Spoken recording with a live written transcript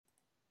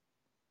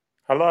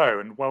Hello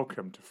and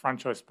welcome to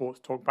Franchise Sports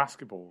Talk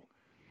Basketball.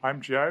 I'm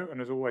Joe and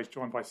as always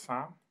joined by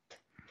Sam.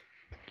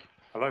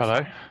 Hello, Hello.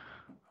 Sam.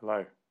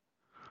 Hello.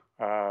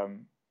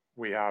 Um,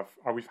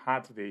 we've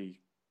had the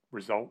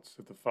results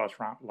of the first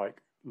round,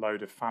 like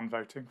load of fan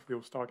voting for the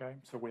All Star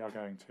game. So we are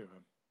going to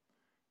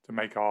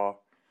make our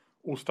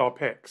All Star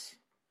picks,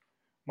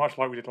 much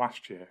like we did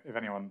last year. If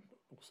anyone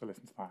also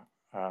listened to that.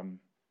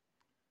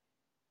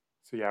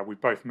 So yeah,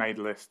 we've both made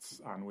lists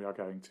and we are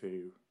going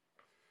to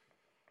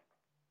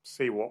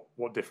see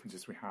what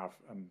differences we have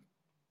and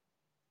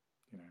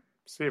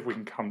see if we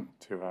can come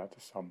to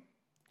some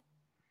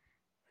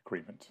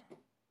agreement.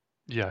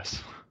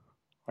 Yes.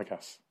 I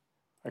guess.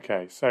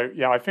 Okay, so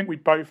yeah, I think we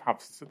both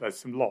have. There's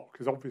some locks.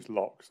 There's obvious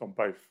locks on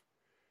both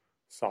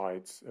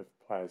sides of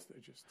players that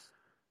are just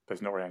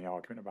there's not really any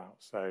argument about.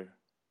 So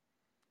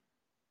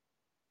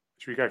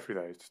should we go through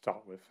those to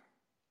start with?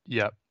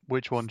 Yeah.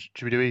 Which one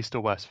should we do? East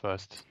or West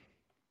first?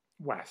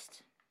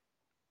 West.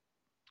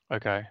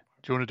 Okay.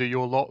 Do you want to do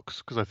your locks?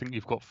 Because I think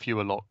you've got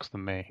fewer locks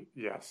than me.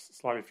 Yes,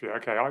 slightly few.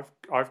 Okay,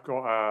 I've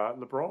got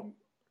LeBron,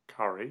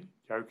 Curry,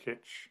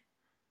 Jokic,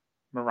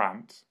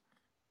 Morant,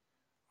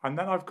 and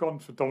then I've gone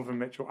for Donovan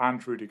Mitchell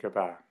and Rudy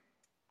Gobert.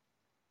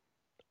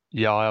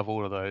 Yeah, I have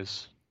all of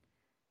those.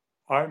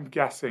 I'm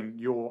guessing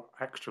your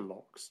extra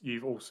locks.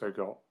 You've also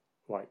got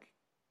like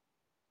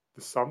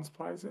the Suns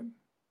players in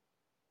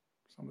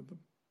some of them.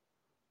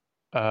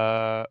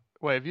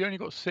 Wait, have you only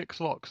got 6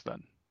 locks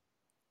then?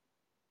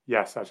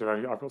 Yes,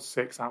 actually, I've got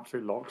six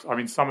absolute locks. I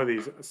mean, some of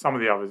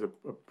the others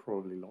are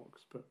probably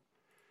locks, but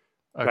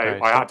Okay,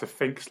 I so had to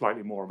think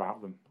slightly more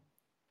about them.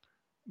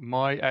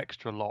 my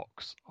extra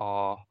locks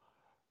are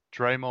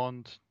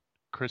Draymond,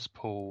 Chris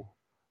Paul,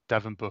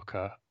 Devin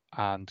Booker,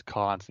 and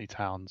Karl Anthony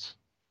Towns.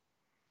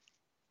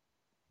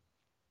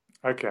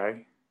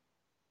 Okay,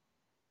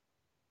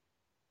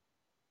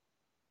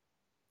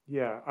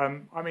 yeah.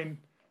 I mean,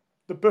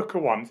 the Booker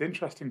one's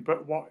interesting,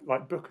 but what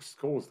like Booker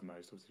scores the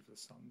most, obviously for the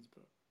Suns,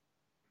 but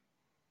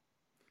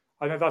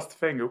I know that's the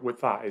thing with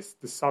that is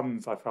the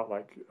Suns. I felt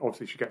like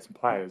obviously should get some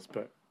players,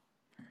 but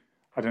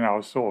I don't know. I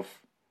was sort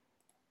of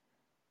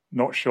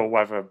not sure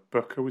whether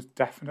Booker was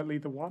definitely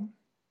the one,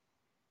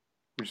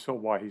 which is sort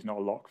of why he's not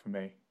a lock for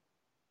me.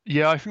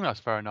 Yeah, I think that's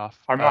fair enough.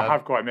 I mean, I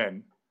have got him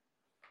in,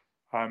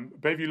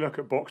 but if you look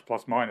at box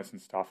plus minus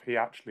and stuff, he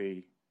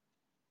actually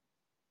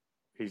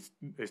he's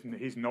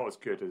not as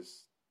good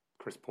as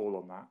Chris Paul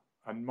on that,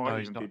 and No, might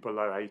he's even be not.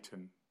 below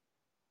Aiton.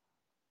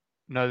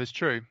 No, that's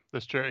true.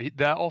 That's true.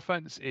 Their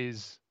offense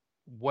is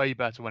way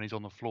better when he's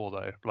on the floor,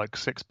 though. Like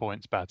 6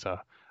 points better,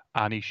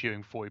 and he's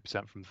shooting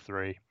 40% from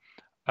three.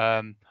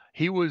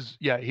 He was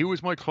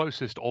my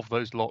closest of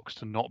those locks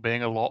to not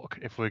being a lock.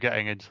 If we're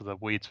getting into the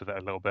weeds with it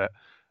a little bit,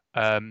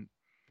 um,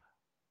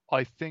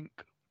 I think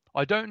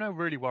I don't know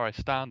really where I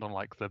stand on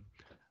like the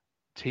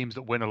teams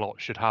that win a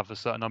lot should have a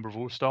certain number of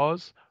all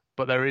stars,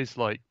 but there is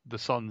like the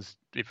Suns.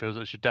 It feels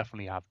like should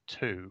definitely have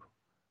two.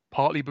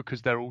 Partly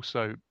because they're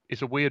also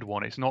it's a weird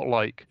one. It's not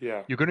like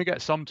Yeah, you're going to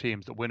get some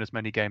teams that win as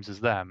many games as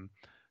them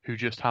who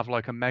just have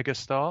like a mega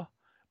star,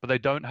 but they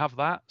don't have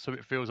that. So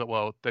it feels like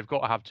well they've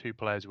got to have two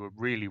players who are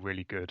really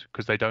really good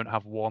because they don't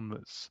have one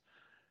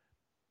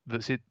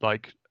that's it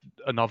like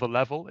another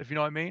level. If you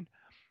know what I mean?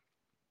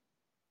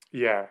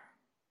 yeah,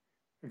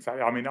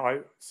 exactly. I mean,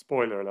 I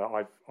spoiler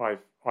alert.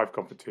 I've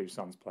gone for two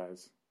Suns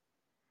players,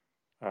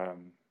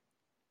 um,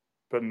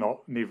 but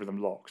not neither of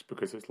them locks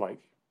because it's like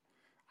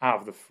out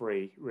of the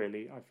three,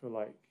 really. I feel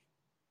like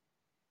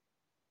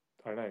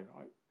I don't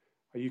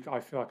know. I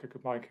feel like I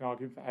could make an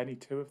argument for any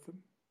two of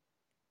them,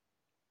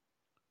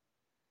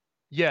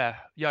 Yeah,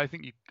 yeah. I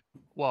think you.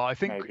 Well, I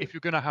think maybe. if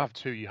you're going to have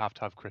two, you have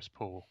to have Chris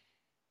Paul.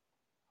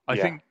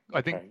 Yeah.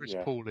 I think Okay. Chris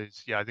Yeah. Paul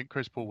is yeah. I think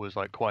Chris Paul was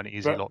like quite an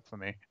easy But lock for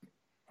me.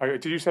 okay,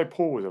 did you say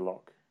Paul was a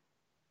lock?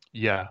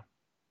 Yeah,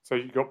 So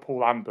you got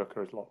Paul and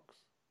Booker as locks.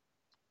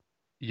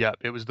 yeah.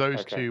 It was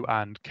those Okay. two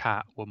and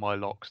Cat were my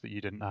locks that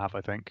you didn't have.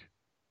 I think.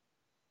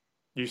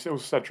 You also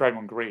said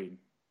Draymond Green.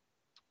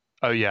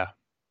 Oh yeah,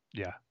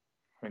 yeah.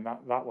 I mean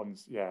that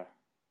one's yeah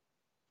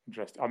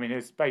interesting. I mean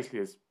it's basically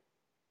his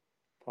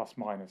plus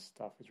minus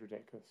stuff is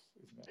ridiculous,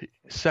 isn't it?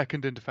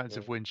 Second in For the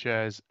defensive win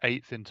shares,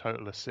 eighth in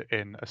total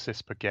in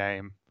assists per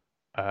game,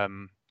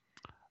 um,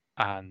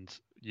 and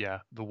yeah,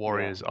 the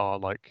yeah Warriors are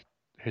like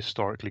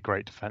historically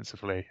great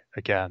defensively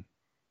again,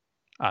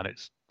 and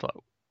it's like,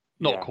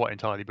 not yeah quite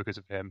entirely because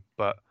of him,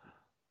 but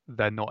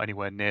they're not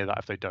anywhere near that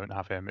if they don't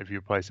have him. If you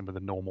replace him with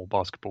a normal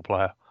basketball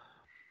player,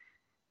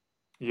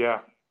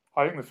 yeah.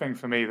 I think the thing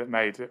for me that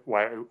made it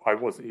where I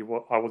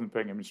wasn't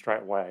putting him in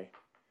straight away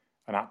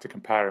and had to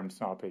compare him to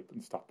some other people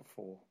and stuff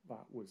before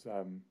that was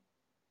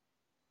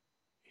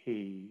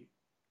he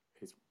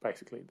is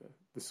basically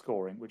the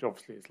scoring, which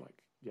obviously is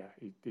like yeah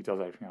he does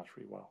everything else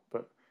really well,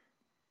 but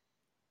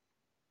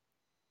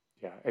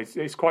yeah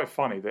it's quite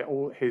funny that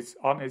all his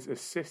on his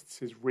assists,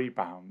 his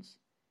rebounds,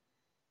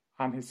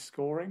 and his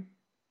scoring,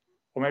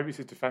 or maybe it's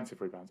his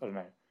defensive rebounds, I don't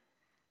know,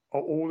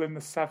 are all in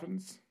the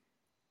sevens.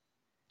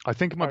 I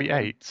think it If might I be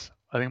remember, eights.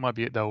 I think it might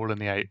be they're all in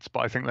the eights, but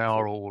I think they is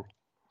are it? all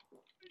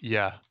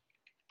yeah,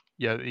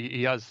 yeah.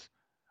 He has.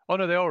 Oh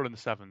no, they are all in the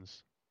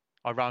sevens.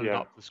 I rounded Yeah,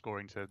 up the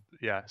scoring to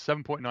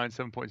 7.9,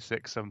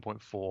 7.6,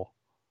 7.4.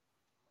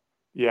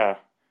 yeah.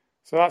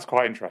 So that's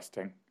quite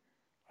interesting.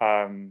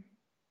 Um,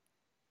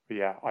 but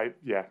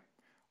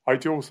I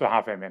do also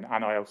have him in,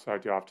 and I also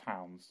do have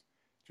Towns.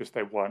 Just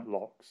they weren't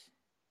locks.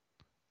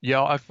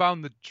 Yeah, I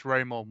found the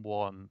Draymond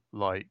one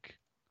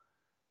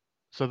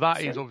so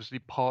that is So obviously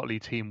partly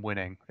team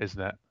winning, isn't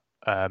it?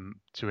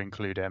 To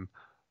include him,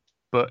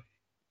 but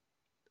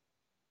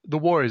the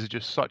Warriors are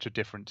just such a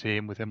different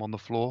team with him on the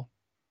floor.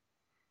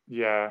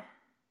 yeah,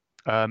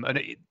 And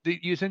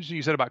it's interesting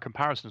you said about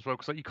comparison as well,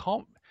 because like you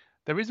can't,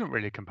 there isn't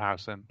really a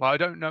comparison. Like I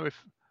don't know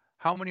if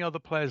how many other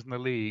players in the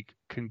league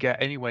can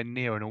get anywhere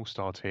near an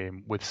All-Star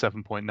team with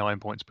 7.9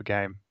 points per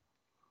game.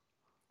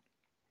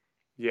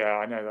 yeah.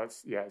 I know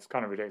it's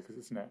kind of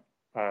ridiculous, isn't it?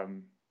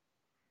 Um,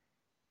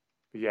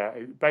 but yeah,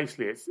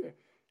 basically, it's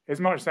as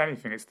much as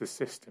anything, it's the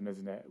system,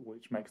 isn't it,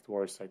 which makes the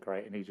Warriors so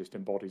great, and he just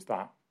embodies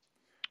that.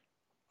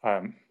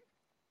 Um,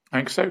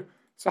 and so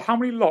how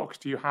many locks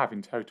do you have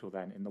in total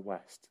then in the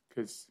West?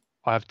 Because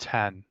I have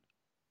 10.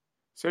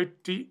 so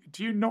do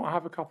you not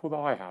have a couple that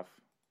I have?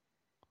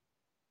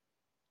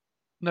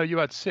 No, you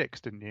had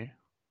 6, didn't you?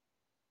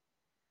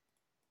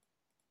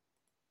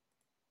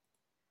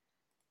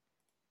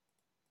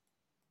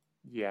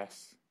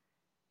 Yes,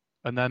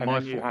 And then and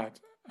my then you 4 had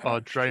are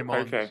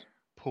Draymond, okay,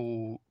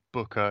 Paul,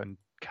 Booker, and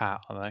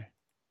Cat, are they?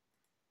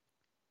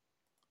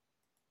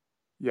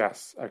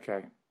 yes,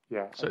 okay,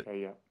 yeah, So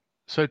okay, yeah.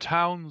 so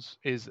Towns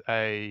is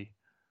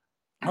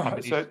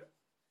he's So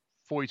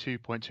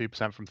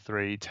 42.2% from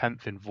three,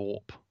 10th in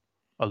VORP,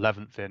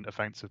 11th in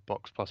offensive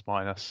box plus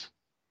minus.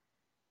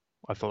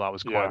 I thought that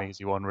was quite an yeah,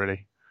 easy one,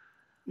 really.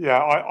 yeah,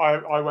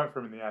 I went for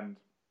him in the end,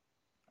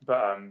 but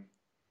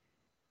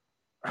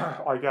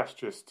I guess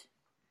just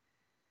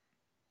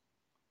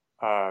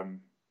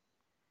um,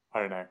 I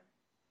don't know.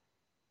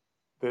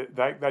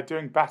 They're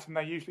doing better than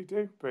they usually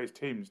do, but his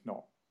team's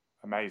not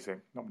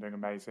amazing, not doing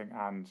amazing,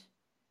 and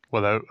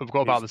Well, they've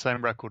got about he's the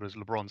same record as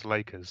LeBron's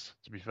Lakers,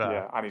 to be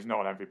fair. yeah, and he's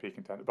not an MVP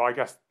contender. But I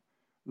guess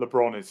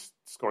LeBron is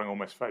scoring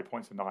almost 30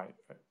 points a night,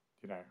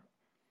 you know,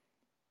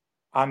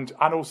 and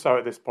also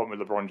at this point with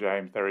LeBron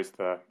James, there is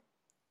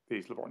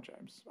these LeBron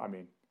James. I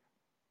mean,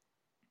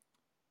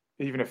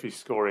 even if he's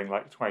scoring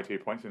like 22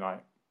 points a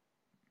night,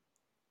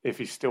 if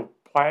he's still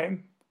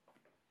playing,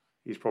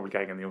 he's probably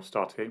getting in the All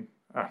Star team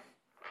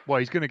Well,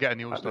 he's going to get in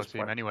the at All-Star this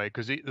team point. anyway,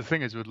 because the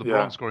thing is with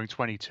LeBron Yeah, scoring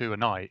 22 a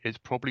night, it's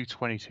probably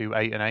 22,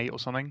 8 and 8 or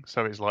something.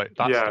 So it's like,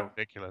 that's yeah, still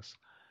ridiculous.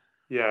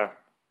 yeah,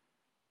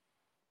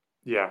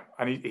 yeah,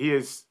 and he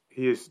is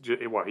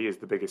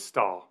the biggest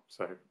star.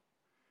 So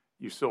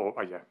you saw,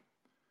 yeah,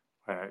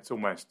 I know, it's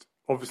almost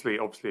obviously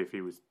if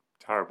he was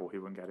terrible, he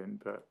wouldn't get in,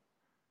 but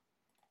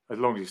as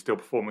long as he's still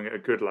performing at a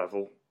good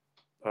level,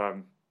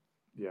 um,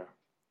 yeah,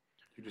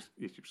 he's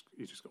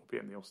just got to be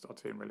in the All Star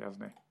team, really,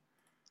 hasn't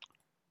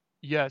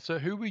Yeah, so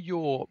who are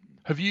your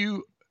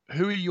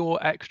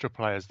extra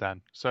players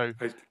then? So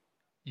he?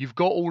 you've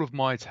got all of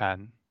my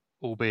 10,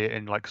 albeit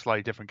in like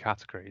slightly different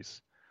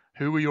categories.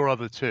 Who were your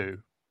other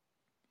two?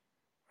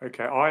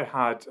 Okay, I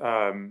had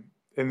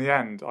in the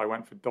end I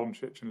went for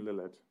Doncic and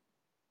Lillard.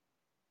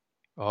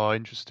 Oh,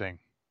 interesting.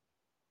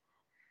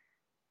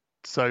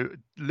 So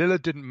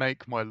Lillard didn't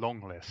make my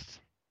long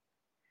list.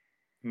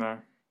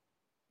 No,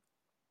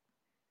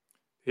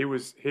 he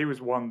was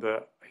one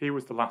that he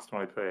was the last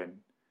one I put in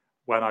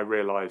when I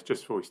realised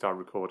just before we started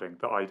recording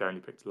that I'd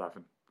only picked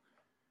 11.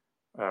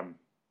 Um,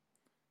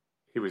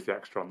 he was the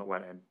extra one that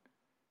went in,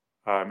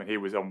 and he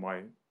was on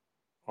my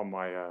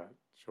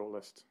short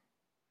list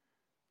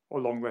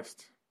or long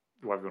list,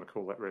 whatever you want to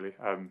call it, really.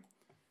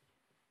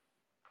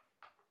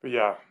 But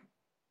yeah,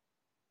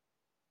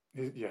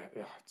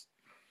 yeah.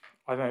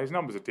 I don't know. His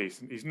numbers are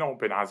decent. He's not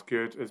been as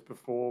good as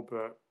before,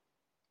 but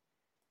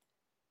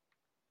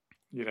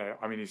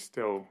I mean, his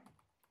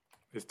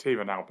team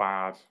are now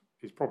bad.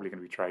 He's probably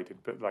going to be traded,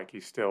 but like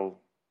he's still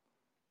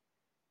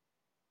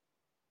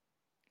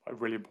like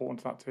really important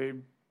to that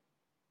team.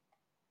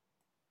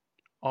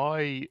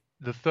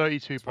 The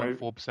So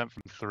 32.4%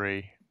 from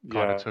three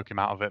kind of yeah, took him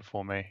out of it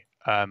for me.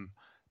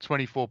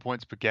 24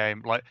 points per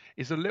game. Like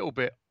it's a little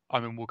bit. I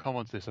mean, we'll come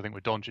on to this. I think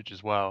with Doncic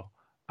as well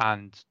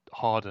and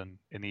Harden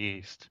in the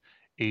East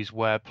is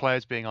where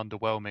players being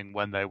underwhelming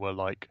when they were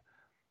like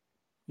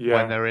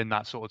when yeah, they're in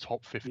that sort of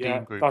top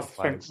yeah. 15 group That's of the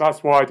thing. players.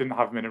 That's why I didn't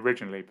have him in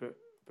originally.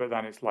 But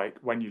then it's like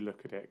when you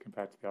look at it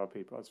compared to the other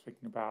people I was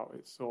thinking about,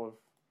 it's sort of.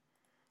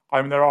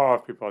 I mean, there are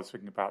other people I was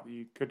thinking about that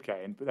you could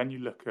get in, but then you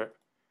look at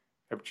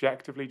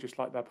objectively, just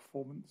like their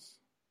performance,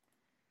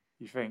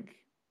 you think,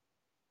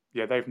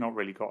 yeah, they've not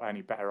really got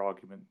any better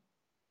argument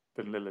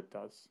than Lillard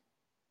does.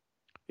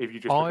 If you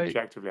just look I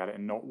objectively at it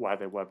and not where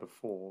they were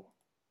before,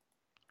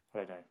 I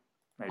don't know.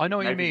 I Maybe know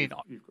what you maybe mean.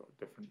 you've got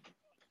a different.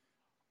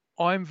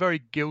 I'm very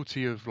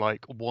guilty of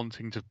like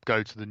wanting to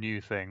go to the new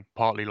thing,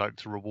 partly like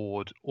to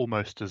reward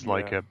almost as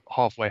like Yeah, a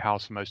halfway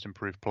house and most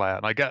improved player.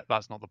 And I get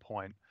that's not the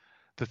point.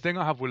 The thing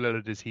I have with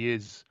Lillard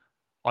is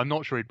I'm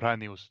not sure he'd play in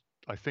the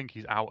I think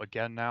he's out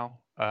again now.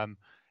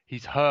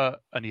 He's hurt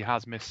and he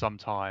has missed some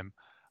time.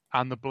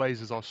 and the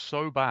Blazers are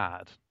so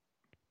bad.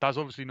 That's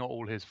obviously not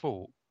all his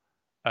fault.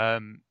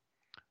 Um,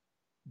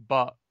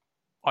 but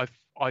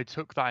I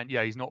took that, and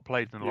yeah, he's not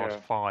played in the last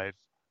Yeah, 5,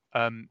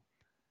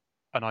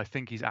 and I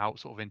think he's out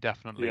sort of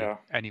indefinitely yeah,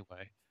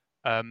 anyway.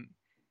 Um,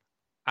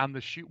 and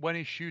when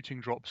his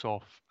shooting drops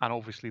off, and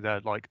obviously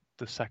they're like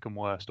the second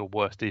worst or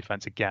worst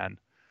defense again.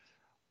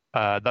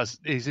 This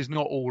is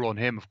not all on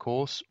him, of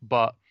course,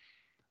 but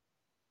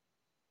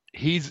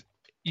he's.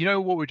 You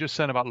know what we just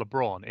said about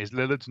LeBron is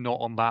Lillard's not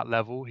on that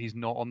level. He's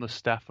not on the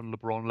Steph and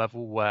LeBron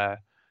level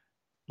where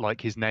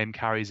like his name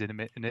carries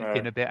no,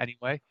 in a bit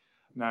anyway.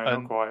 no, not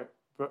And quite.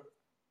 But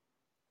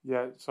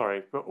yeah,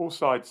 sorry. But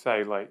also, I'd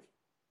say like,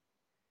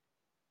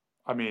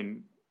 I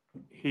mean,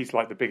 he's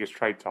like the biggest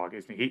trade target,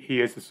 isn't he?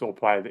 He is the sort of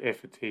player that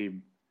if a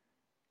team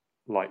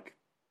like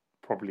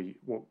probably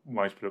what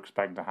most people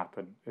expect to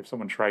happen, if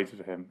someone trades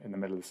for him in the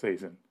middle of the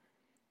season,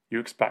 you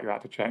expect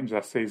that to change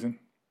their season.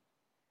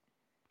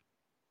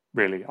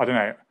 Really, I don't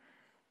know.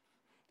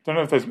 Don't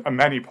know if there's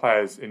many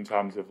players in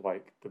terms of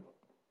like the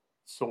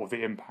sort of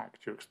the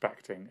impact you're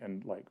expecting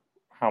and like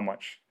how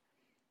much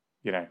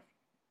you know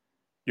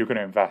you're going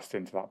to invest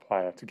into that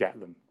player to get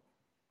them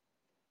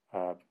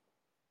uh,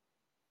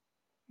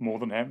 more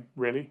than him.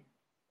 Really,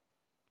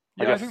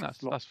 I yeah, I think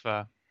guess. that's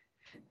fair.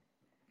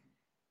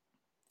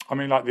 I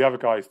mean, like the other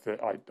guys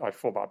that I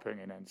thought about putting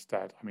in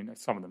instead. I mean,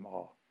 some of them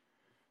are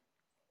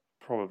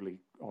probably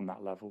on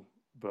that level,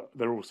 but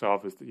there are also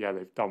others that yeah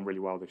they've done really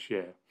well this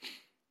year.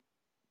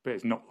 But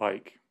it's not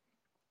like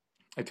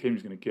a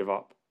team's going to give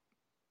up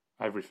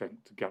everything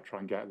to try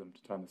and get them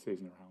to turn the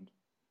season around.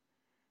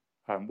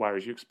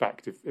 Whereas you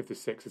expect if the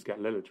Sixers get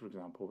Lillard, for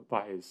example,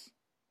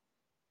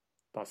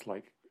 that's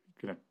like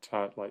going to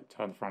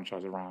turn the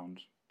franchise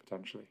around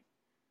potentially.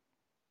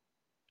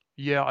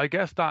 Yeah, I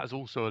guess that's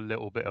also a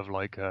little bit of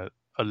like a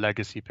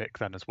legacy pick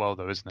then as well,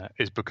 though, isn't it?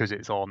 Is because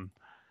it's on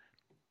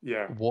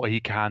Yeah, what he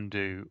can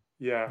do,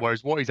 yeah,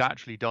 whereas what he's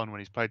actually done when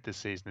he's played this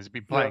season is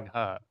been yeah, playing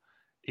hurt.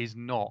 He's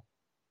not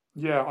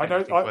yeah. I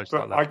know, anything close to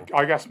that but level.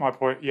 I guess my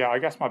point. Yeah, I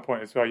guess my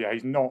point as well. Yeah,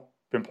 he's not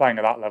been playing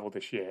at that level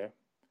this year,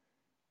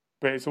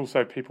 but it's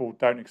also people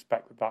don't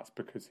expect that that's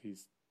because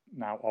he's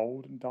now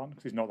old and done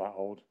because he's not that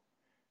old.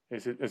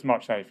 It's as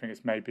much as anything.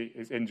 It's maybe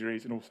his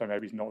injuries and also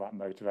maybe he's not that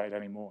motivated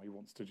anymore. He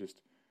wants to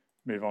just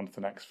move on to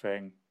the next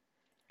thing.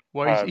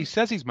 Well, he Um,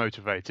 says he's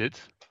motivated,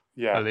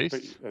 yeah, at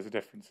but least. there's a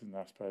difference in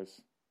there, I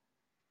suppose.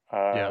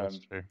 Yeah, that's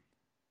Um, true.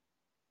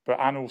 but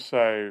and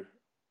also,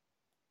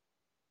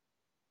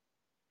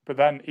 but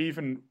then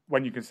even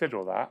when you consider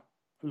all that,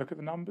 look at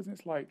the numbers, and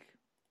it's like,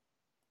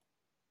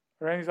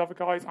 are any of these other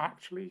guys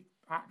actually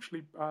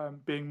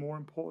being more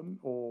important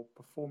or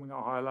performing at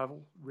a higher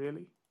level?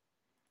 Really,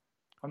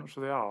 I'm not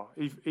sure they are.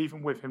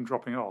 Even with him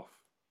dropping off.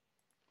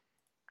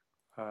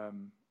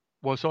 Um,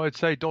 Well, so I'd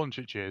say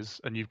Doncic is,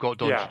 and you've got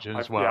yeah, Doncic in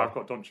as I've well.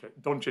 got Doncic.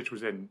 Doncic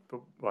was in,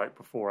 but like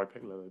before I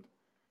picked Lillard.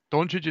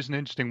 Doncic is an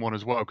interesting one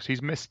as well because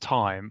he's missed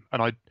time,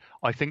 and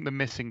I think the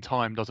missing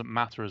time doesn't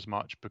matter as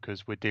much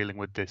because we're dealing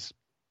with this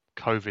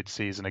COVID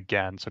season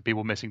again. So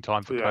people missing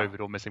time for Yeah, COVID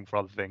or missing for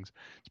other things,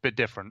 it's a bit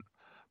different.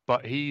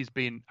 But he's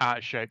been out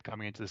of shape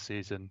coming into the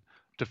season,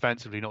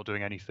 defensively not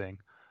doing anything.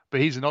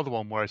 But he's another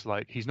one where it's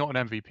like he's not an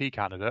MVP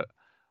candidate,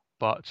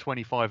 but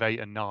 25, 8,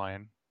 and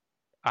 9,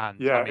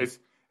 and I yeah. mean,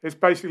 It's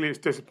basically it's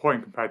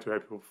disappointing compared to how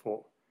people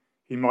thought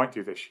he might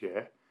do this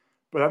year.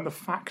 But then the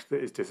fact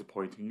that it's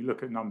disappointing, you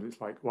look at numbers,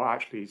 it's like, well,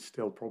 actually, he's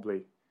still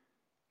probably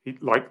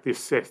like the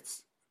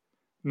assists,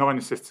 9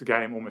 assists a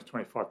game, almost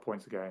 25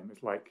 points a game.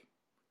 It's like,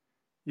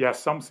 yeah,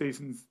 some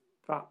seasons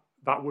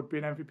that would be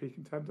an MVP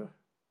contender.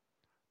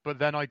 but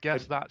then I I,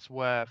 guess that's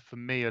where for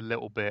me a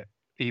little bit,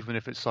 even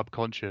if it's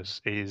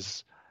subconscious,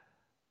 is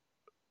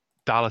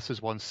Dallas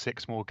has won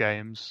 6 more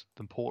games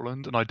than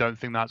Portland, and I don't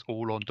think that's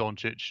all on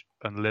Doncic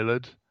and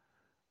Lillard,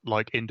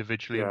 like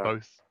individually yeah.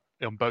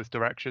 in both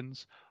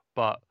directions.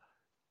 But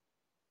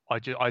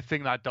I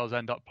think that does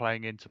end up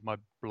playing into my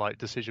like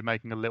decision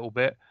making a little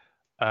bit.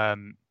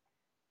 Um,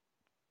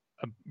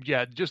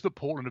 yeah, just that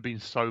Portland have been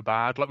so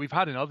bad. Like we've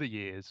had in other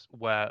years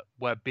where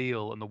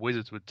Beal and the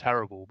Wizards were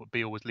terrible, but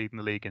Beal was leading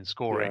the league in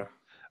Yeah. scoring,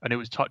 and it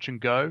was touch and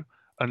go.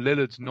 And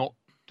Lillard's not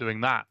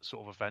doing that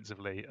sort of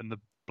offensively, and the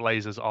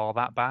Blazers are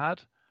that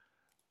bad.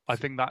 I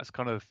think that's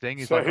kind of the thing.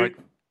 Is So like who?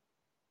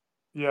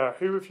 Yeah,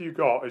 who have you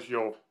got as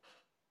your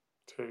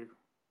two?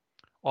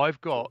 I've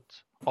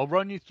got. I'll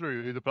run you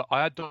through who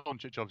I had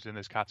Doncic obviously in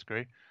this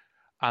category,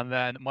 and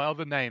then my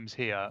other names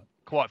here.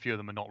 Quite a few of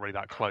them are not really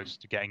that close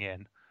to getting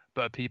in,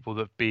 but are people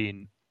that have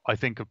been, I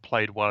think, have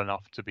played well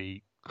enough to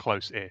be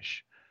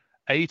close-ish.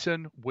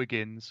 Ayton,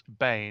 Wiggins,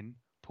 Bain,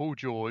 Paul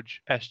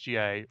George,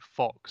 SGA,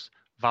 Fox,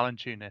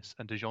 Valanciunas,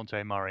 and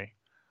DeJounte Murray.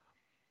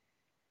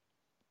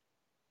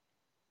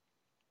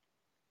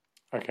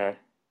 Okay.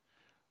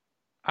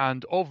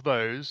 And of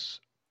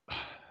those,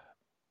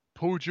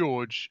 Paul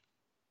George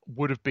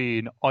would have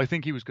been. I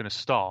think he was going to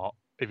start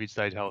if he'd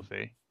stayed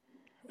healthy.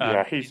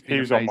 Yeah, He's he been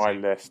was on my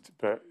amazing. list,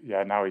 but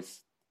yeah, now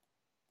he's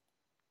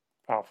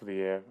out for the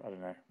year. I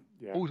don't know.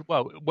 Yeah.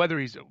 Well, whether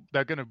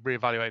they're going to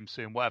reevaluate him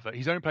soon, whatever.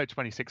 He's only played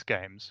 26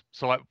 games,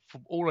 so like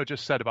from all I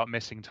just said about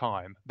missing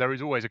time, there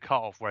is always a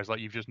cut-off, whereas like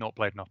you've just not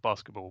played enough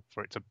basketball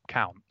for it to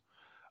count.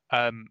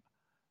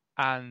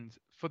 And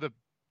for the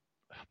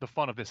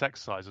fun of this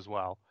exercise as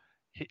well,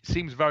 it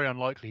seems very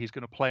unlikely he's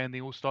going to play in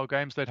the All-Star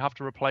games. They'd have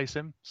to replace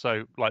him,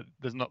 so like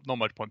there's not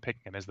much point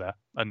picking him, is there?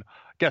 And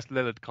I guess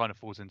Lillard kind of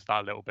falls into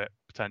that a little bit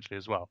potentially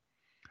as well.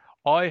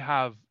 I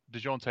have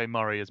DeJounte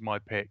Murray as my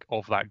pick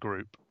of that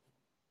group.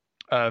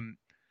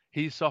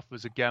 He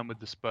suffers again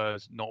with the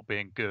Spurs not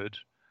being good,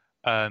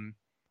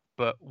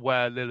 but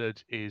where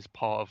Lillard is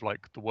part of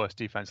like the worst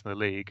defense in the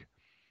league,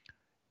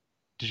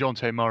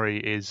 DeJounte Murray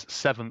is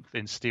 7th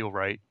in steal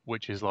rate,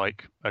 which is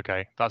like,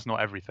 okay, that's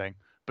not everything,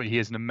 but he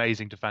is an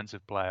amazing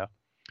defensive player.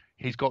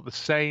 He's got the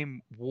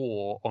same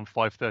WAR on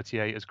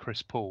 538 as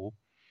Chris Paul,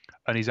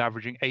 and he's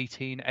averaging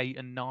 18, 8,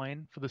 and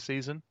 9 for the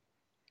season.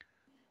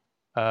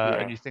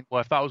 And you think, well,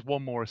 if that was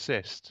one more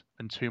assist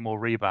and 2 more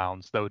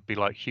rebounds, there would be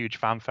like huge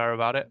fanfare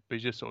about it. But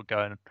he's just sort of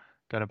going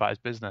about his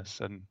business,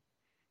 and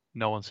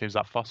no one seems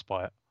that fussed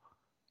by it.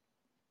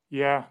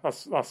 Yeah,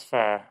 that's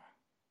fair.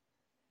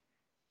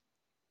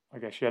 I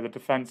guess the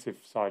defensive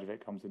side of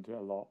it comes into it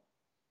a lot.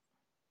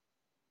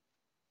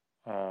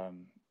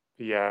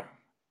 Yeah,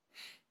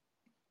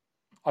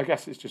 I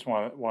guess it's just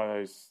one of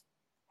those.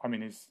 I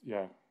mean,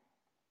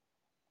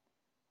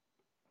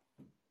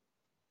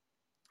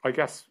 I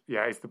guess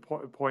it's the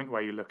point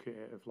where you look at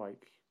it of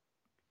like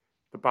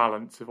the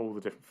balance of all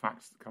the different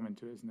factors that come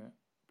into it, isn't it?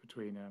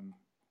 Between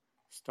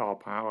star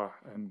power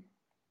and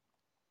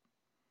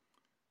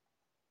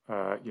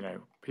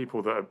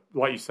people that are,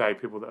 like you say,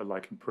 people that are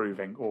like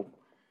improving or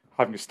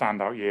having a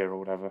standout year or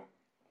whatever.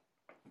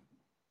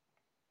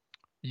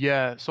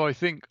 Yeah, so I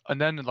think, and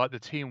then like the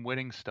team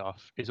winning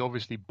stuff is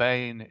obviously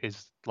Bane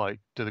is like,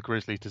 do the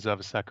Grizzlies deserve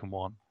a second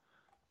one?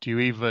 Do you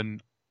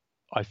even?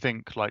 I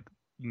think like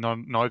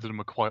neither of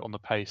them are quite on the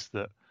pace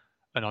that,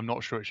 and I'm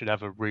not sure it should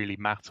ever really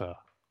matter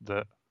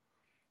that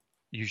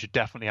you should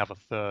definitely have a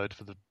third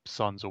for the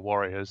Suns or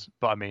Warriors.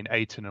 But I mean,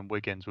 Ayton and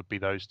Wiggins would be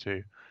those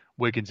two.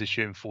 Wiggins is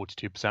shooting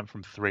 42%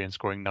 from 3 and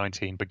scoring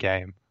 19 per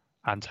game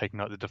and taking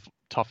like the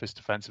toughest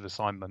defensive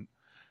assignment.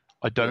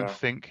 I don't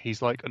think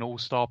he's like an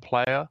all-star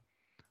player,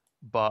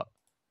 but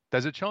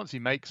there's a chance he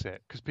makes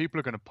it because people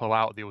are going to pull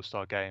out the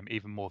all-star game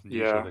even more than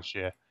usual this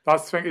year.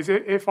 That's the thing. Is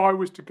it if I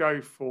was to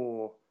go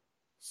for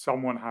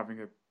someone having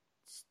a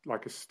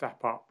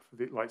step up,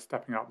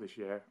 stepping up this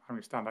year,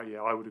 having a standout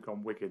year, I would have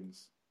gone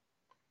Wiggins.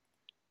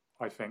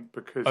 I think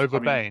because over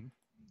Bane.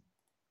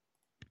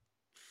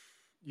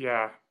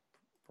 Yeah,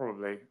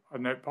 probably. I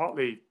know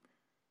partly.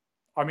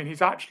 I mean,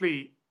 he's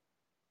actually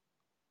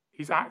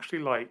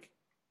like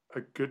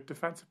a good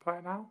defensive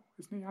player now,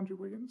 isn't he, Andrew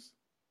Wiggins?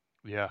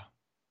 Yeah.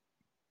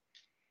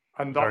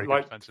 And not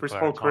like for his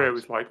whole career, it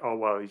was like, oh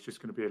well, he's just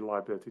going to be a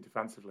liability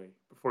defensively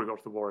before he got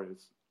to the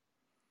Warriors.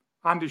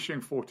 And he's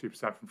shooting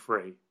 42% from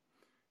 3.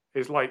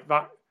 It's like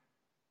that.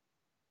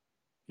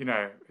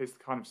 It's the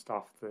kind of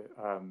stuff that,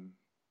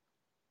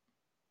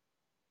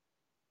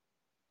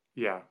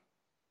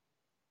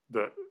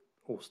 that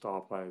all-star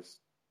players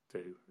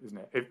do, isn't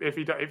it?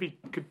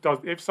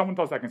 If someone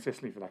does that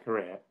consistently for their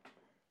career,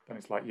 then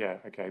it's like,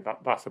 okay,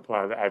 that's a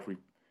player that every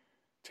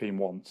team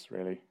wants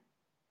really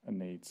and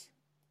needs.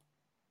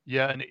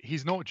 Yeah, and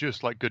he's not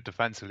just like good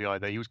defensively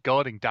either. He was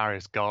guarding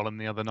Darius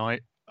Garland the other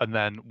night, and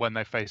then when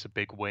they face a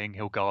big wing,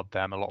 he'll guard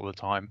them a lot of the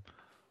time.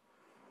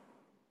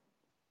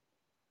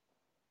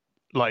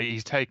 Like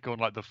he's taken on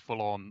like the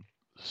full-on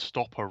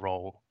stopper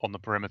role on the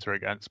perimeter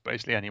against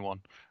basically anyone.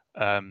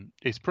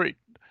 It's pretty.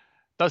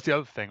 That's the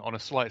other thing. On a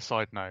slight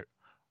side note,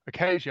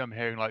 occasionally I'm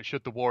hearing like,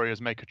 should the Warriors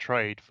make a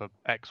trade for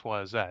X,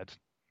 Y, or Z?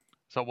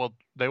 So, well,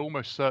 they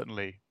almost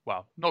certainly.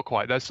 Well, not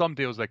quite. There's some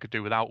deals they could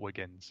do without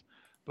Wiggins,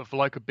 but for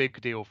like a big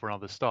deal for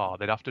another star,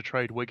 they'd have to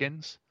trade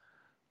Wiggins.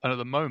 And at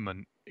the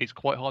moment, it's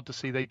quite hard to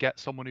see they get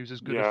someone who's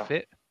as good a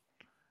fit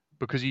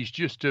because he's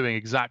just doing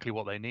exactly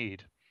what they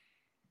need.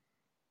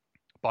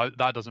 But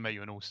that doesn't make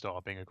you an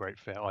all-star being a great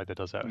fit either,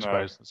 does it? I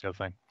suppose that's the other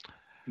thing.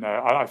 No,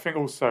 I think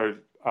also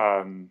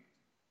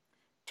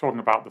talking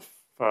about the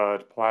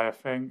third player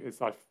thing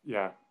is I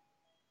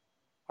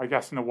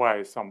guess in a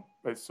way it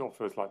sort of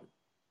feels like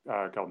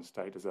Golden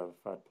State deserve a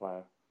third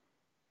player.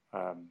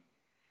 But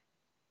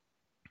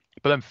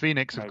then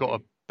Phoenix have got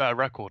a better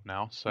record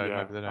now, so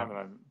maybe they don't. I don't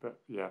know, but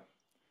yeah,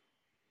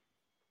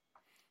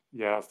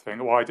 that's the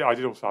thing. Well, I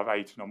did also have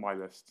Ayton on my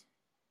list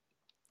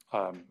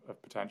of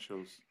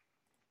potentials.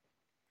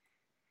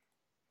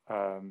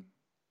 I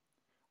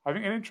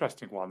think an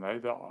interesting one though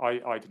that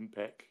I didn't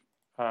pick,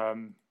 but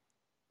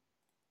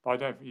I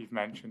don't think you've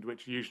mentioned,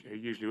 which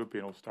usually would be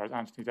an all-star, is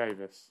Anthony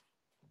Davis.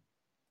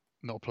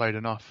 Not played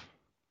enough.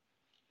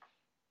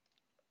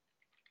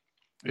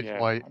 It's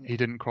why he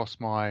didn't cross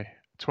my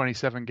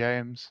 27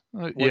 games.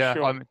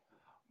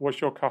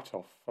 What's your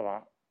cutoff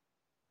for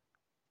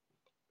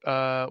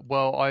that?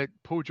 Well,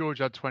 Paul George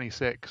had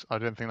 26. I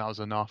don't think that was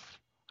enough.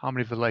 How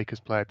many have the Lakers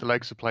played? The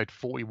Lakers have played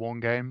 41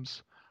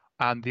 games.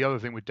 And the other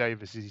thing with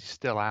Davis is he's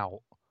still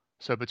out.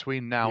 So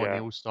between now and the Yeah,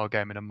 All-Star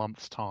game in a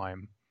month's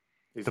time,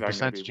 he's the then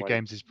going to be percentage of way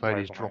games he's played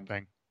way is behind.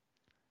 dropping.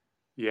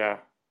 Yeah,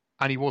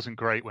 And he wasn't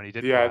great when he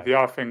did yeah. play. The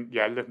other thing,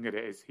 yeah, looking at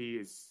it is he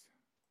is.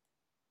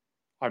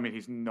 I mean,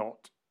 he's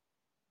not.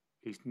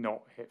 He's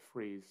not hit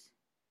threes.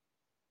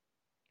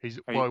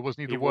 Well,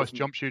 wasn't he He the worst wasn't.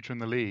 jump shooter in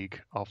the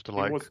league after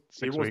He like was.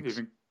 He 6 wasn't weeks?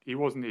 even. He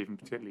wasn't even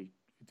particularly.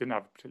 He didn't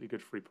have a particularly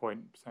good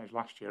 3-point percentage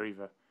last year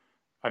either.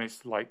 And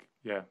it's like,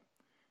 yeah,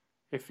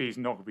 if he's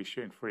not going to be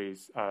shooting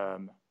threes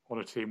on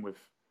a team with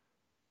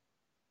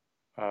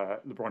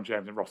LeBron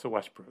James and Russell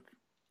Westbrook,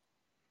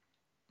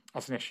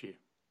 that's an issue.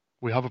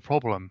 We have a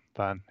problem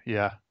then.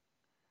 Yeah.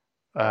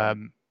 Um,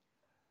 Um,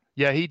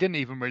 yeah, he didn't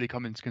even really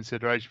come into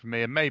consideration for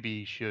me, and maybe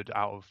he should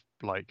out of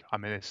like, I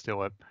mean, it's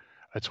still a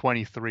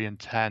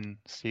 23-10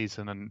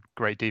 season and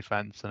great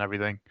defense and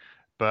everything.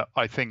 But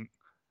I think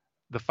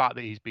the fact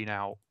that he's been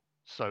out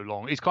so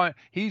long,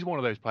 he's one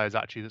of those players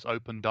actually that's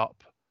opened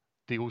up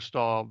the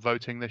All-Star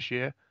voting this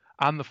year,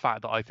 and the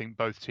fact that I think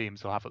both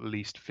teams will have at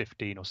least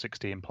 15 or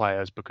 16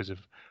 players because of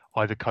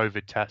either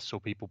COVID tests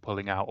or people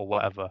pulling out or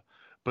whatever.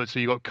 But so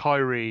you got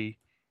Kyrie,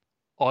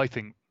 I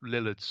think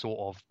Lillard sort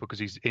of because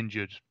he's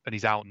injured and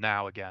he's out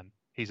now again.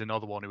 He's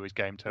another one who his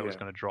game total is yeah,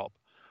 going to drop.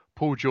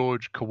 Paul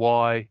George,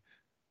 Kawhi,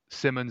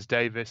 Simmons,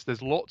 Davis.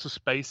 There's lots of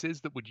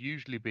spaces that would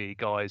usually be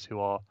guys who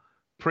are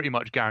pretty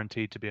much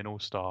guaranteed to be an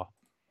all-star,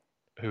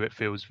 who it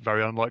feels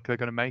very unlikely they're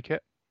going to make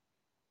it.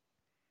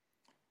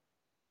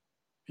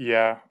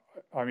 yeah.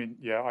 I mean,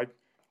 yeah.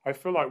 I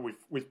feel like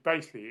we've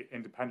basically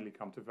independently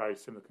come to very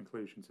similar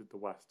conclusions at the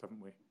West,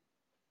 haven't we?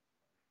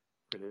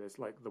 Really, there's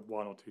like the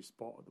one or two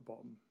spot at the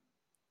bottom.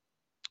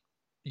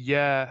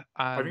 Yeah,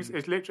 I think and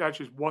it's literally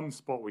actually just one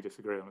spot we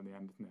disagree on in the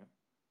end, isn't it?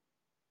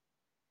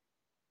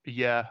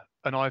 yeah,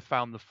 and I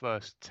found the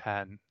first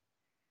 10,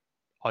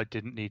 I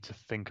didn't need to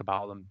think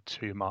about them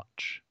too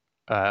much.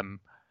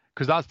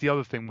 Because that's the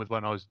other thing with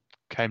when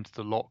came to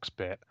the locks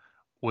bit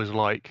was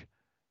like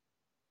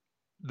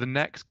the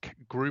next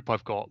group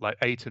I've got, like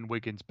Aiton,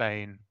 Wiggins,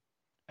 Bain,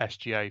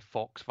 SGA,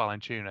 Fox,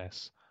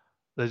 Valanciunas.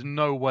 There's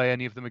no way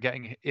any of them are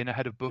getting in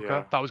ahead of Yeah,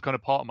 Booker. That was kind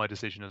of part of my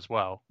decision as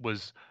well.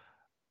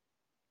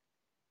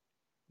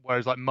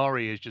 Whereas like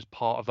Murray is just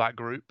part of that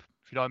group,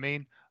 if you know what I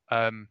mean.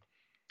 Um,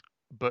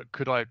 but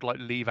could I like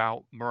leave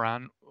out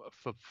Moran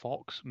for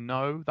Fox?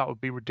 No, that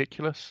would be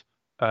ridiculous.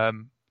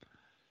 Um,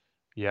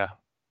 yeah,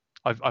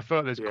 I feel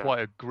like there's yeah, quite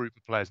a group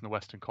of players in the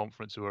Western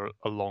Conference who are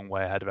a long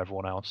way ahead of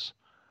everyone else.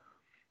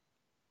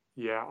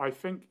 yeah. I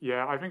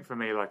think for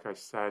me, like I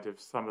said, if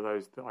some of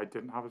those that I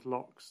didn't have as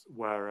locks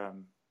were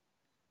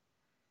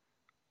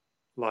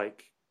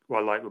like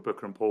like with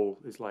Booker and Paul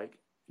is like,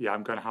 yeah,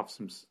 I'm going to have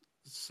some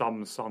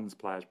Suns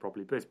players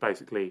probably, but it's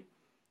basically,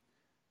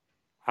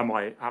 am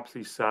I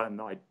absolutely certain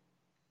that I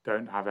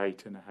don't have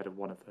Aiton ahead of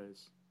one of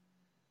those?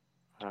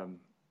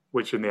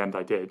 Which in the end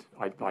I did.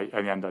 In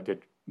the end I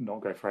did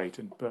not go for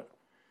Aiton, but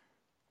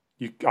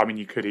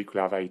you could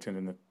equally have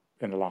Aiton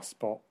in the last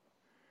spot.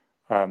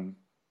 Um,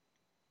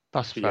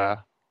 That's but yeah,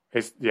 fair.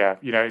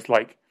 it's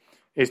like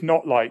it's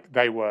not like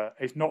they were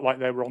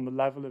on the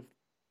level of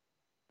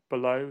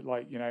below,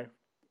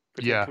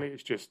 Yeah, particularly.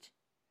 It's just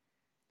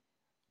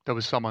there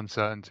was some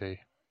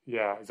uncertainty.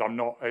 yeah, I'm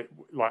not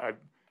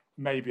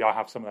maybe I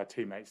have some of their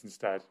teammates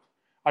instead.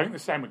 I think the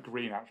same with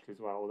Green actually as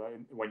well. Although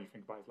when you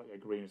think about it, it's like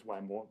Green is way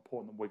more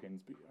important than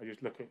Wiggins. But I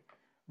just look at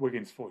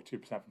Wiggins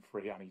 42% from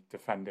free, and he's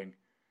defending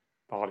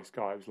the hardest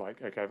guy. It was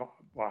like okay,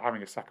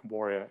 having a second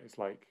warrior is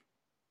like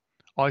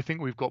I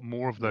think we've got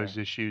more of yeah, those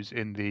issues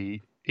in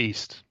the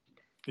East,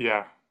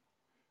 yeah.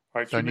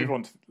 All right, don't you?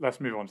 let's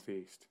move on to the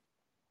East.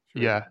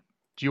 Should we Yeah.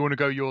 Do you want to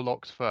go your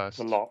locks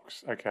the first?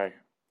 locks? Okay,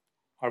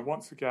 I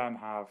once again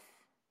have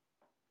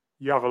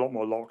you have a lot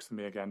more locks than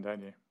me again,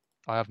 don't you?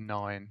 I have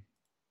 9.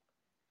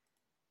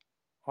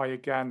 I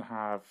again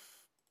have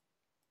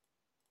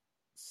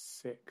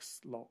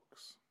 6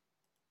 locks.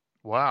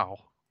 Wow.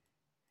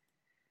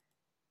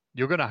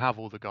 You're going to have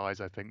all the guys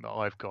I think that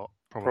I've got,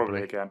 Probably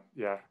probably. again,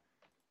 yeah.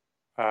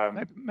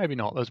 Um, Maybe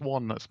not. There's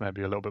one that's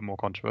maybe a little bit more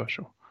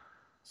controversial.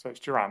 so it's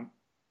Durant.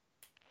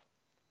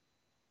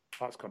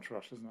 That's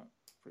controversial, isn't it?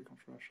 Pretty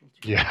controversial.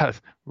 Yeah,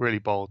 really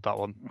bold, that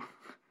one.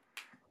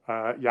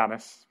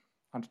 Giannis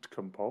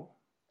Antetokounmpo.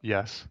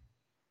 Yes.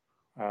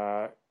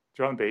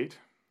 Joel Embiid.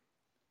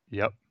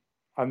 Yep.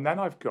 And then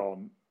I've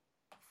gone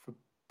for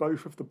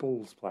both of the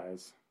Bulls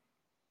players,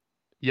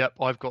 Yep,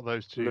 I've got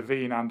those two.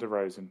 Levine and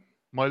DeRozan.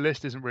 My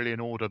list isn't really in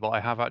order, but I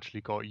have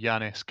actually got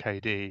Giannis,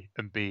 KD,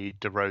 Embiid,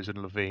 DeRozan,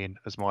 Levine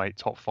as my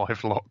top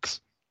 5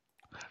 locks.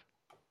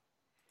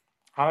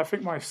 And I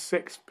think my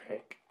 6th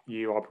pick,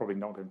 you are probably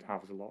not going to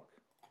have as a lock.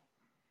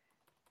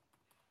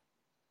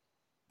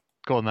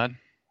 Go on then.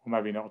 Or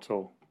maybe not at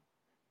all.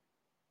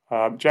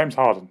 James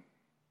Harden.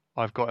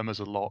 I've got him as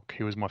a lock.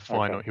 He was my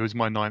final. Okay. He was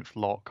my 9th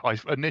lock. I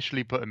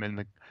initially put him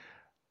in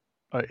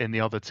the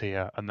other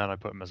tier, and then I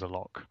put him as a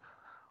lock.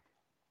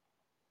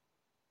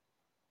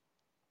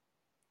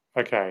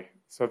 Okay,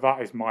 so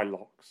that is my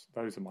locks.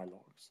 Those are my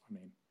locks. I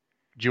mean,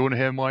 Do you want to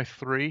hear my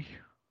 3?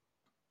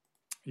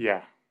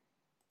 yeah.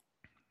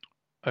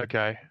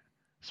 Okay.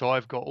 So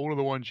I've got all of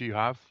the ones you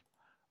have,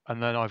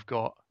 and then I've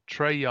got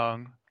Trae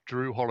Young,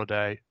 Drew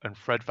Holiday, and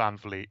Fred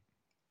VanVleet.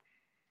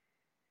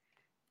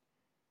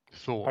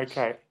 Thoughts?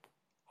 Okay,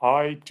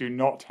 I do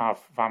not have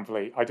Van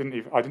Vliet. I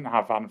didn't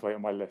have Van Vliet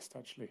on my list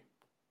actually.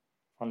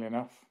 Funnily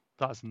enough,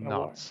 That's don't know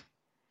why. nuts.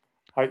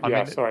 I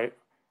Yeah, mean, sorry. I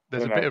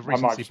there's don't a bit know. of I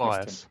might have recency just missed him.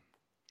 bias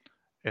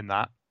in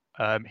that.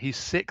 He's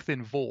sixth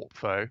in VORP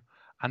though,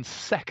 and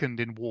second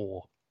in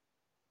WAR.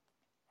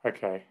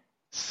 Okay.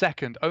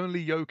 Second,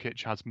 only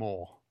Jokic has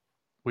more,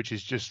 which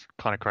is just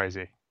kind of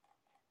crazy.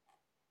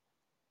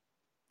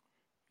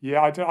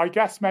 Yeah, I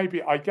guess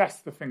maybe. I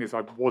guess the thing is,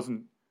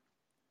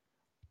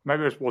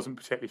 maybe I just wasn't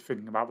particularly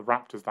thinking about the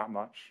Raptors that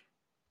much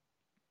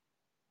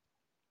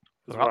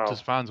The as Raptors well.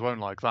 fans won't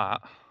like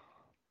that.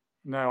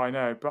 No, I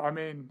know, but I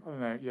mean, I don't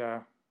know. Yeah,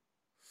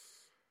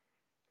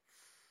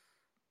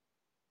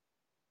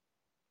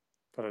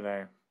 I don't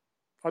know.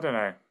 I don't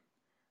know.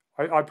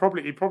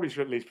 He probably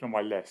should at least be on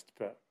my list,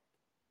 but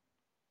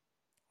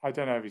I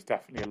don't know if he's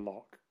definitely a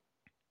lock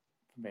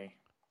for me.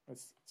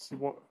 Let's see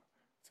what.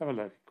 Let's have a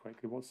look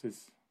quickly. What's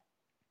his?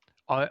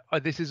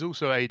 This is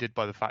also aided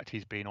by the fact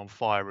he's been on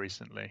fire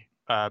recently.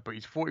 But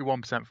he's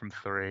 41% from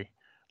three.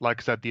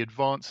 Like I said, the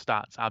advanced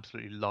stats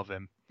absolutely love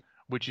him,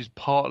 which is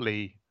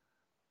partly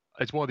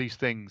it's one of these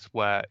things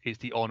where it's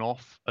the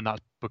on-off, and that's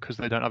because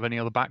they don't have any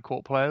other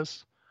backcourt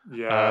players.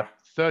 Yeah.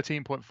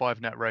 13.5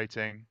 net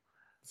rating.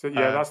 So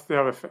yeah, that's the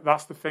other.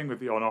 That's the thing with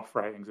the on-off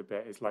ratings a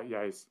bit. It's like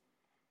yeah,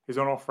 his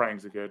on-off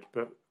ratings are good,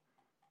 but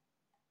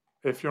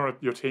if your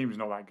team's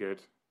not that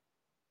good,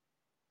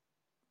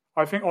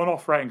 I think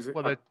on-off ratings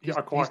Well,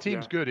 his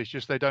team's good. It's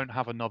just they don't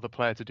have another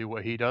player to do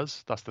what he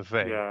does. That's the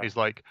thing. Yeah. Is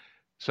like,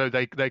 so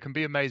they can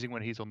be amazing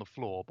when he's on the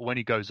floor, but when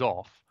he goes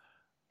off,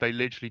 they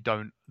literally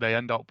don't. They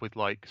end up with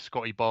like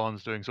Scotty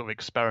Barnes doing sort of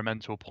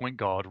experimental point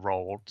guard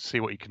role to see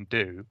what he can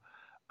do.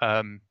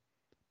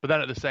 But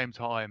then at the same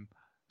time,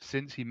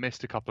 since he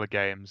missed a couple of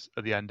games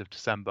at the end of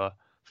December,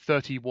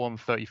 31,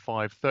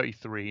 35,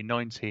 33,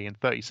 19,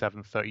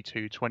 37,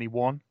 32,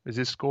 21 is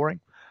his scoring.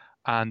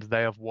 And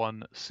they have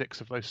won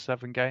 6 of those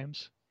 7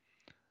 games.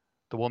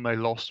 The one they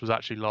lost was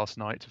actually last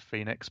night to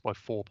Phoenix by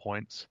 4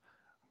 points.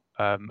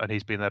 And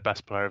he's been their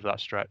best player over that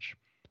stretch.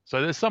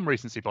 So there's some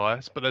recency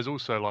bias, but there's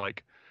also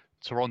like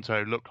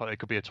Toronto looked like they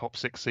could be a top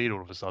 6 seed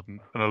all of a sudden.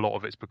 And a lot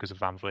of it's because of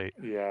VanVleet.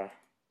 Yeah,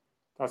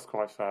 that's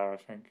quite fair, I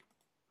think.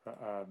 But,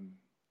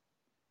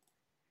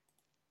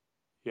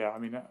 yeah, I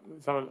mean,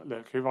 let's have a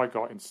look. Who have I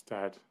got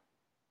instead?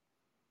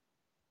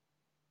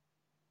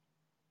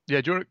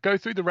 Yeah, do you want to go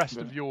through the rest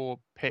of your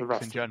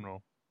picks in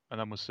general, and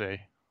then we'll see.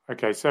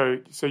 Okay, so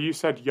you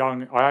said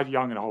Young. I had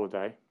Young and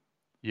Holiday.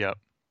 Yep.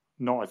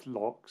 Not as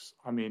locks.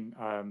 I mean,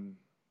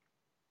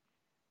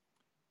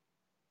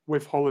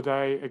 with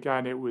Holiday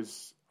again, it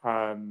was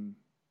you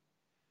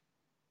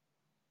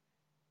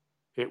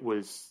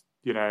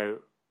know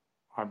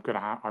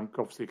I'm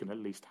obviously gonna at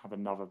least have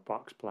another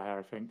Bucks player.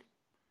 I think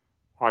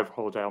I have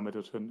Holiday or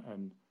Middleton,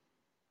 and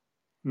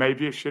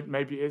maybe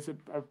it is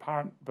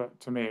apparent, but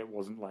to me it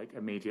wasn't like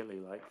immediately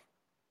like,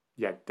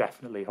 yeah,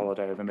 definitely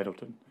Holiday over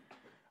Middleton.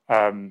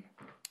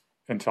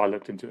 Until I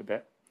looked into it a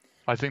bit.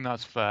 I think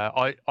that's fair.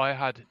 I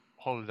had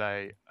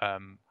Holiday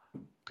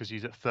because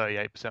he's at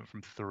 38%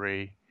 from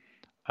three,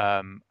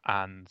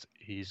 and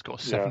he's got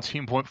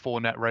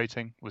 17.4 net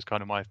rating was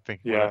kind of my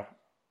thinking. Yeah,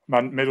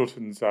 man,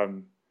 Middleton's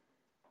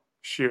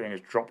shooting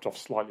has dropped off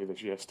slightly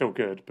this year. Still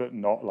good, but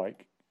not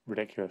like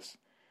ridiculous.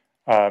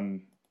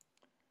 And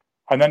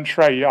then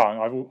Trae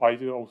Young, I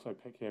did also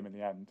pick him in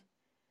the end.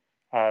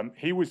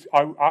 He was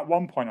at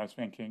one point I was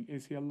thinking,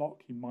 is he a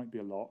lock? He might be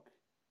a lock.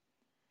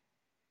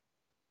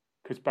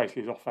 Because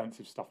basically his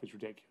offensive stuff is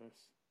ridiculous.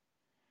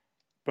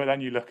 But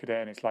then you look at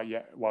it and it's like,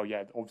 yeah,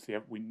 obviously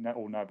we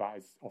all know about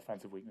his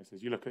offensive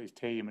weaknesses. You look at his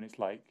team and it's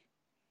like,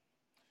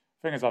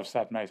 the thing as I've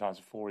said many times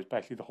before is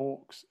basically the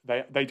Hawks,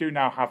 they do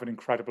now have an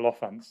incredible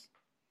offense.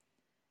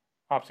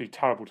 Absolutely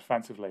terrible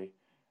defensively.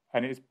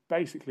 And it's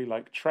basically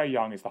like Trae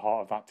Young is the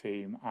heart of that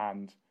team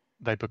and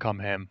they become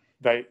him.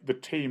 The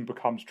team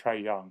becomes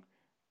Trae Young.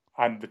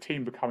 And the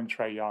team becoming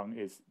Trae Young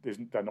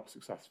they're not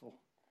successful.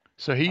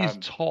 So he's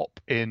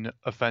top in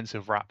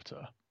offensive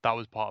Raptor. That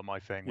was part of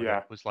my thing. Yeah,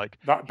 it was like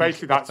that.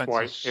 Basically, that's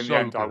why in the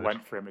end good. I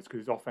went for him. It's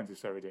because his offense is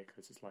so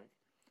ridiculous. It's like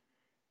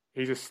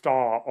he's a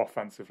star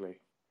offensively,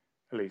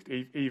 at least,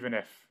 even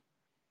if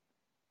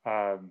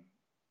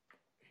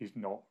he's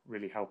not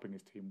really helping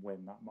his team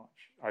win that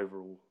much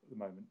overall at the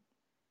moment.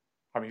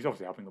 I mean, he's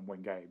obviously helping them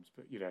win games,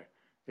 but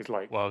it's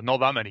like not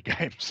that many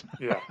games.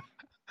 Yeah.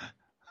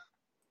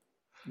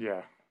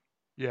 Yeah.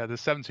 Yeah, the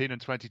 17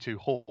 and 22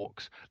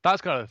 Hawks.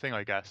 That's kind of the thing,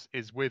 I guess,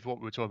 is with what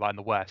we were talking about in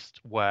the West,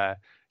 where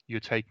you're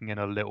taking in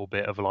a little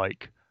bit of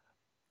like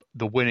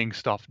the winning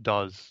stuff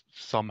does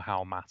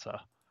somehow matter.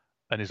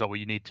 And it's like, well,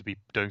 you need to be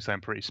doing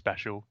something pretty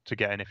special to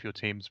get in if your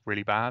team's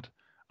really bad.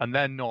 And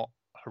they're not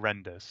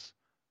horrendous,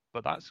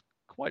 but that's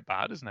quite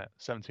bad, isn't it?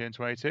 17 and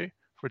 22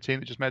 for a team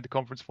that just made the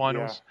conference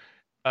finals.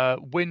 Yeah.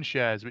 Win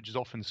shares, which is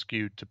often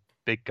skewed to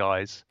big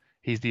guys.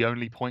 He's the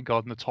only point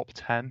guard in the top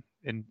 10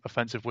 in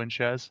offensive win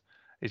shares.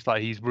 It's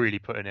like he's really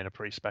putting in a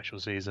pretty special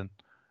season.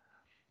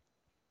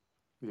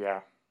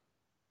 Yeah,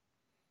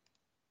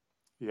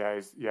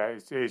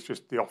 it's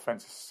just the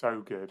offense is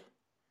so good.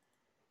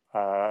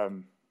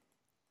 Um,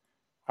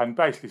 and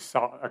basically,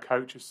 a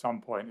coach at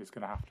some point is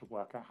going to have to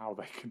work out how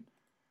they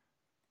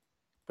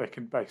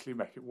can basically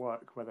make it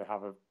work where they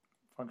have a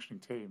functioning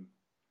team,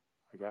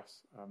 I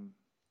guess,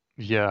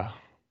 Yeah.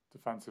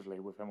 defensively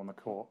with him on the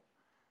court.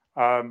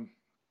 Um,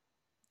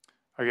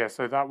 okay,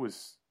 so that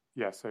was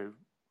so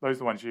those are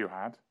the ones you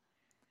had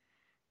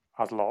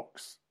as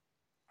locks,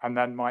 and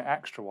then my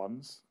extra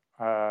ones.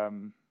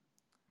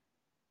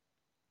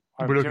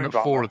 We're looking Jimmy at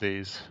four of Butler.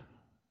 these.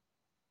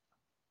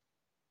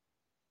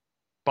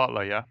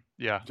 Butler, yeah?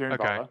 Yeah. Jimmy Okay.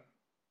 Butler.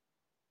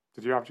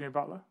 Did you have Jimmy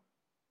Butler?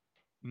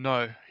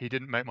 No, he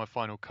didn't make my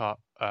final cut.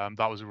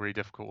 That was a really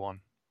difficult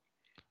one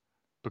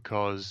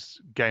because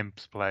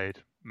games played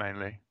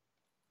mainly.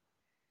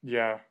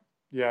 Yeah,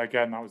 yeah.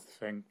 Again, that was the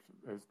thing.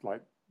 It's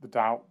like the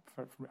doubt.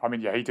 I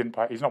mean, yeah, he didn't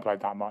play. He's not played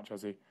that much,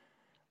 has he?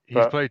 He's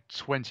But played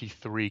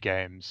 23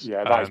 games.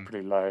 yeah, that is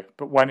pretty low.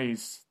 But when he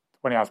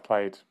has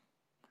played,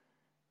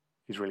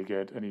 he's really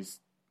good, and he's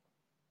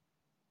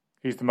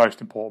the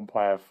most important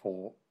player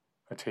for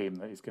a team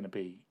that is going to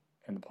be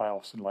in the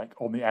playoffs and like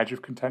on the edge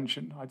of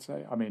contention. I'd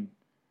say. I mean,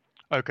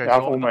 Okay, they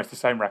have so almost the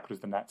same record as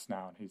the Nets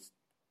now, and he's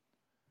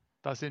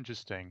that's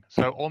interesting.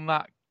 So on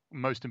that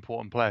most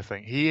important player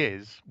thing, he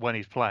is when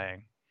he's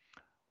playing.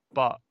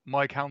 But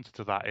my counter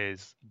to that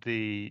is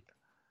the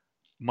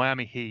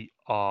Miami Heat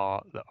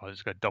are. I'll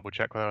just go double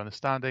check where they're in the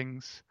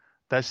standings.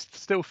 They're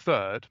still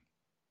third.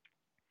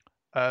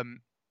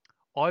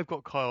 I've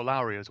got Kyle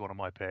Lowry as one of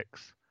my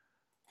picks,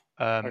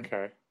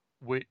 okay.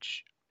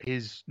 which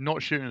is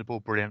not shooting the ball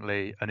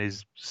brilliantly, and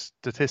his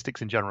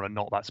statistics in general are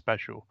not that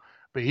special.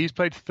 But he's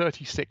played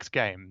 36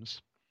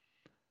 games.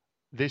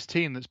 This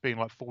team that's been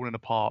like falling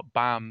apart,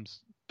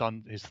 Bam's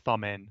done his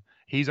thumb in.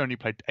 He's only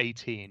played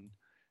 18.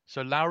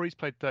 So Lowry's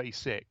played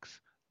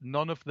 36.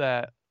 None of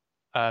their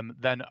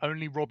then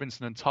only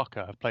Robinson and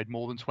Tucker have played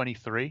more than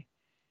 23.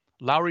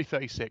 Lowry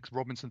 36,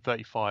 Robinson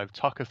 35,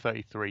 Tucker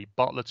 33,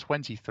 Butler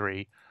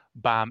 23,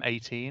 Bam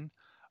 18.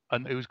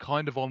 And it was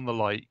kind of on the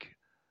like,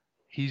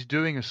 he's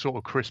doing a sort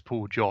of Chris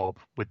Paul job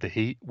with the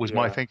Heat, was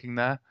my Yeah, thinking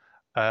there.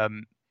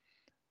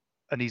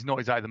 And he's not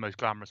exactly the most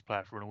glamorous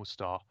player for an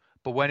all-star.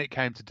 But when it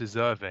came to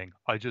deserving,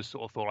 I just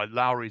sort of thought like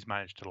Lowry's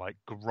managed to like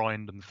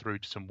grind them through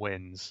to some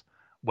wins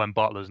when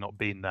Butler's not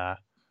been there.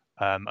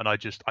 And I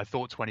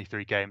thought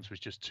 23 games was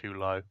just too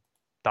low.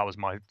 That was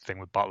my thing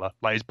with Butler.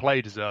 Like his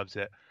play deserves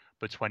it,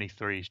 but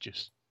 23 is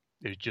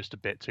just a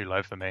bit too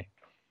low for me.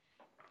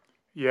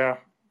 yeah,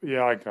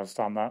 yeah. I can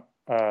understand that.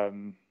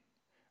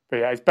 But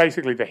yeah, it's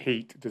basically the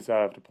Heat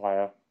deserved a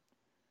player,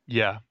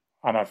 Yeah,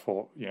 and I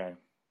thought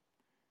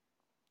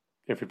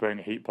if you're putting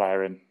a Heat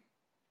player in,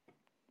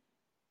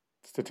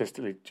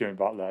 statistically, Jimmy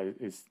Butler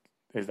is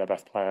their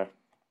best player.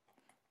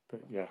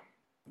 But yeah,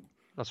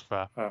 that's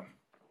fair.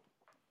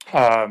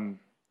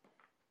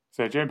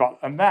 So Jimmy Butler,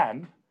 and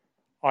then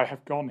I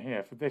have gone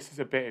here for this is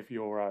a bit of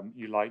your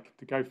you like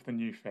to go for the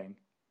new thing,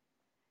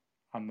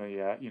 and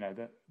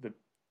the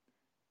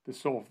the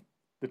sort of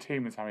the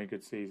team that's having a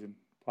good season,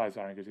 players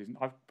having a good season.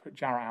 I've put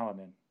Jarrett Allen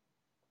in.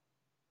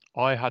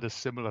 I had a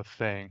similar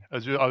thing.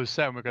 As I was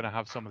saying, we're going to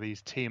have some of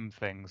these team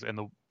things in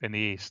the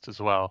East as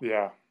well.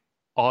 Yeah,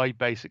 I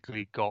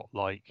basically got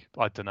like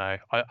I don't know.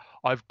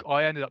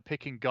 I ended up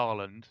picking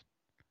Garland,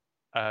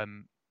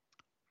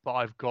 but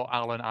I've got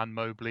Allen and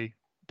Mobley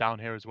down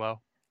here as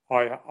well.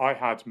 I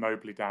had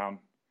Mobley down.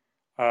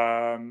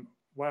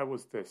 Where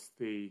was this?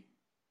 There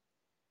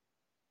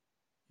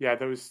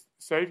was.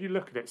 So if you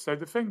look at it, so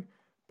the thing,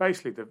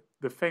 basically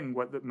the thing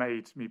that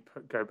made me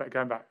going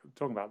back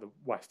talking about the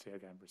West here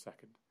again for a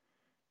second.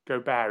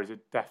 Gobert is a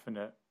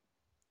definite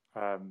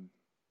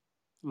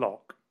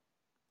lock.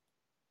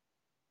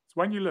 So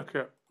when you look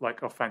at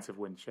like offensive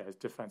win shares,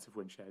 defensive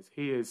win shares,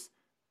 he is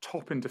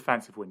top in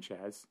defensive win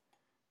shares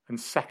and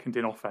second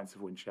in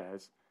offensive win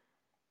shares,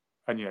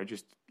 and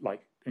just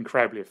like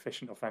incredibly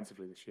efficient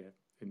offensively this year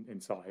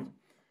inside.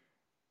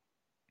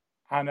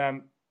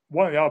 And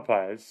one of the other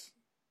players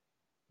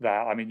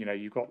there, I mean,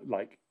 you've got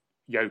like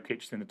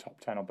Jokic in the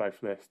top 10 on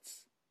both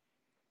lists.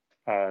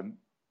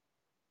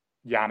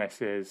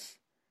 Giannis is,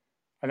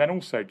 and then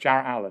also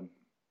Jarrett Allen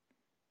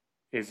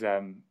is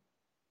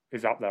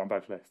up there on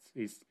both lists.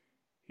 He's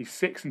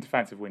sixth in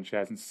defensive win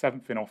shares and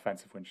seventh in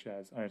offensive win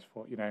shares. I just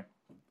thought,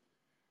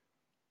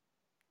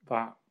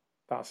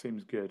 that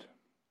seems good.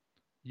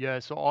 Yeah,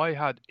 so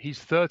he's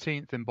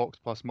 13th in box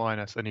plus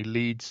minus, and he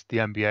leads the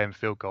NBA in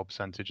field goal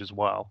percentage as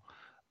well.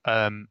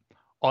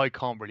 I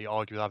can't really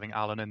argue with having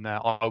Allen in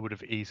there. I would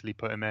have easily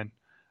put him in.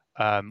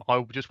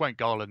 I just went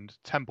Garland,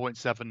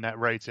 10.7 net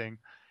rating.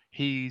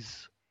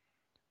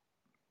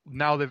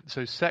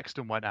 So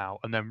Sexton went out,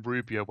 and then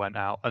Rubio went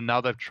out, and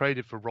now they've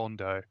traded for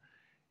Rondo.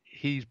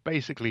 He's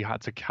basically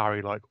had to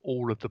carry like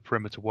all of the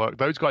perimeter work.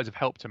 Those guys have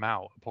helped him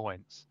out at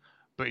points,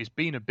 but he's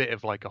been a bit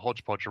of like a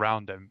hodgepodge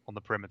around him on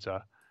the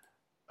perimeter.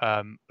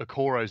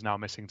 Okoro's now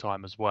missing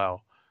time as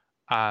well,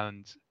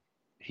 and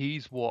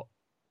he's what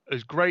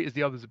as great as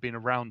the others have been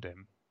around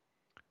him,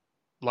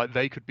 like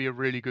they could be a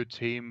really good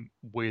team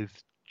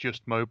with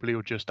just Mobley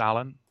or just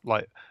Allen.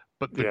 Like,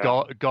 but the Yeah.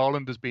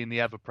 Garland has been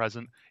the ever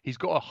present. He's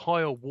got a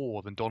higher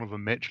WAR than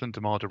Donovan Mitchell and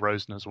DeMar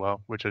DeRozan as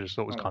well, which I just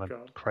thought was Oh kind of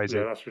God.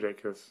 Yeah, crazy. that's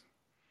ridiculous.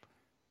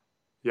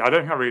 Yeah, I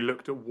don't think I really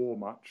looked at war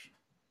much.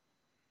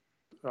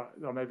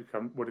 I maybe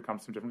would have come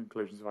to some different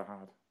conclusions if I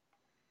had.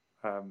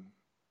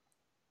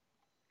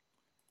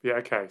 Yeah.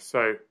 Okay.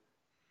 So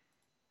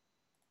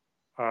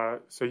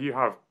you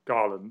have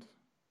Garland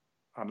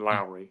and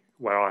Lowry,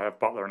 where I have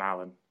Butler and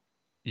Allen,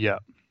 Yeah,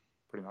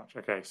 pretty much.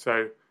 Okay.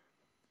 So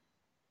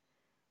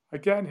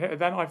again,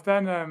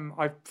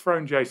 I've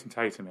thrown Jason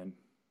Tatum in,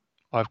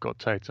 I've got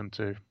Tatum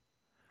too.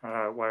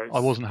 where I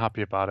wasn't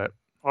happy about it.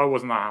 I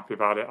wasn't that happy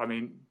about it. I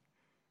mean,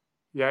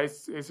 yeah,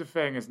 it's a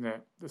thing, isn't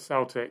it? The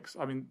Celtics.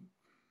 I mean,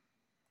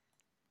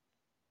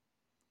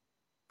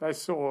 they're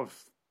sort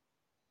of,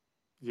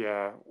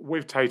 yeah,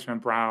 with Tatum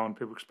and Brown,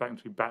 people expect them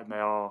to be better than they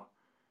are,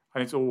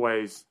 and it's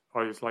always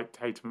I just like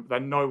Tatum. They're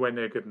nowhere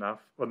near good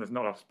enough when there's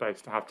not enough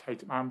space to have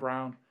Tatum and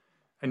Brown,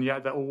 and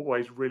yet they're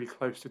always really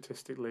close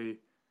statistically,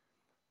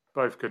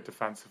 both good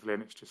defensively,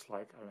 and it's just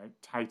like I don't know,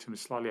 Tatum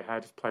is slightly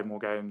ahead. He's played more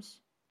games.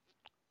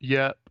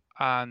 Yep,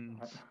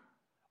 and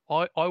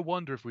I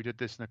wonder if we did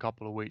this in a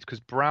couple of weeks because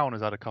Brown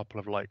has had a couple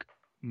of like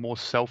more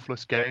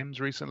selfless games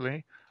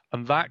recently,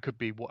 and that could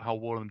be how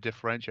one of them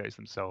differentiates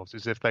themselves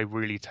is if they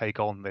really take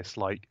on this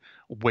like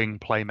wing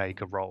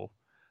playmaker role.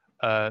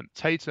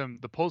 Tatum,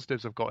 the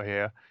positives I've got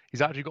here,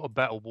 he's actually got a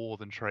better WAR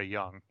than Trae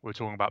Young. We're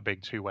talking about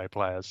big two-way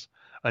players,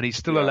 and he's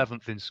still Yeah,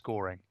 11th in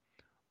scoring,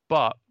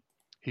 but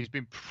he's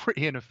been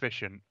pretty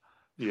inefficient.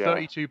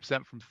 yeah.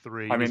 32% from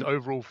three. I His mean,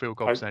 overall field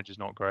goal I, percentage is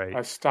not great.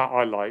 a stat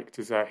I liked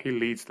is that he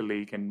leads the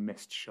league in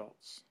missed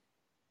shots.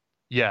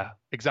 Yeah,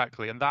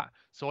 exactly. And that,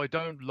 so I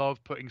don't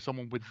love putting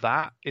someone with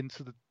that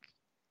into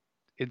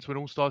an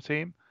all-star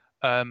team.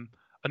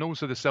 And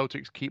also the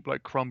Celtics keep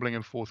like crumbling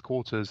in fourth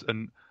quarters,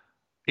 and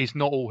it's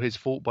not all his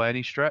fault by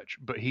any stretch,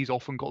 but he's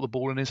often got the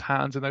ball in his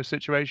hands in those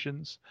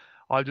situations.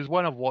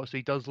 When I've watched,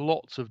 he does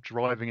lots of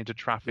driving into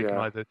traffic and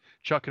Yeah, either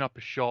chucking up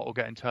a shot or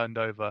getting turned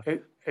over.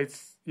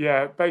 it's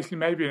yeah, basically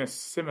maybe in a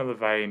similar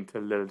vein to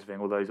Lillard's thing,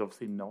 although he's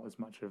obviously not as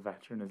much of a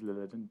veteran as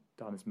Lillard and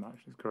done as much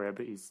in his career,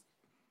 but he's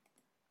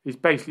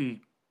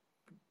basically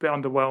a bit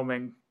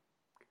underwhelming to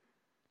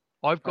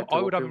I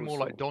what would have him people more saw.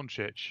 like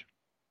Doncic,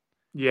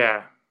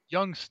 Yeah,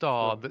 young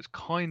star sure. that's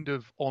kind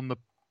of on the.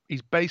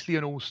 He's basically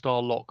an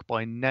all-star lock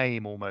by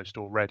name almost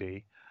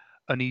already,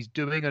 and he's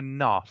doing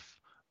enough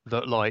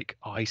that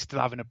he's still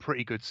having a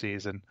pretty good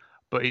season,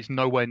 but it's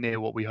nowhere near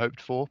what we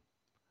hoped for.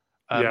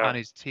 Yeah. And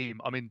his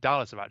team, I mean,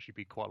 Dallas have actually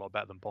been quite a lot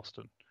better than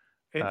Boston.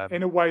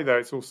 In a way though,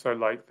 it's also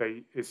like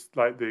it's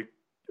like the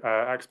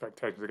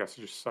expectations I guess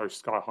are just so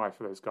sky high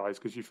for those guys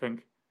because you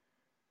think,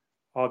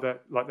 oh,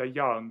 they're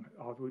young.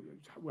 Oh,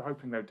 we're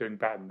hoping they're doing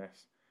better than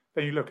this.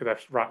 Then you look at their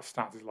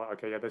stats, it's like,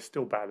 okay, yeah, they're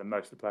still better than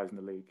most of the players in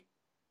the league.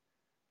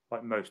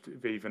 Like most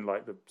of even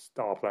like the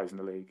star players in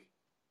the league.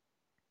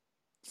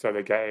 So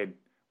they get in,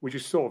 which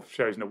just sort of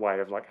shows in a way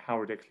of like how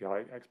ridiculously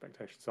high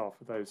expectations are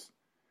for those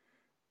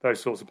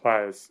sorts of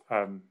players.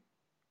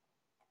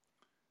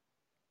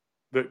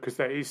 Because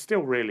he's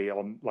still really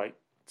on like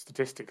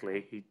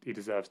statistically he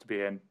deserves to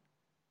be in.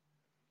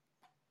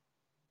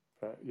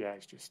 But yeah,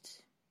 it's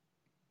just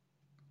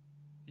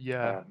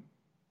Yeah, um,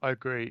 I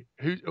agree.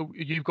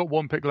 You've got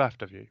one pick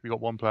left, have you? You've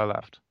got one player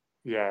left.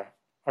 yeah.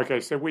 Okay,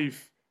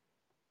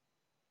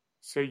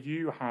 so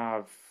you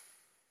have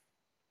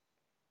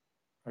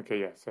okay,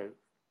 yeah. So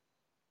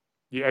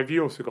have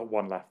you also got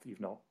one left that you've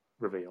not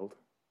revealed?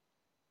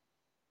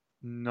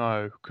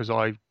 No, because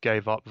I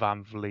gave up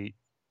Van Vliet.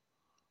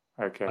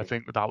 I Okay,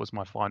 think that was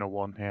my final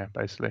one here,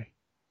 basically.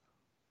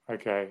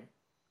 okay.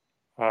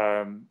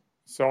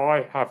 So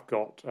I have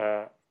got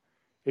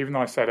even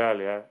though I said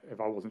earlier if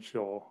I wasn't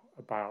sure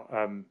about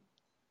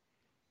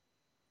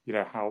you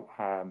know how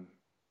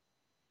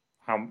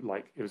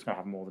like it was going to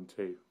have more than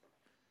two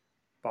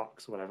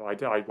bucks or whatever.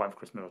 I went for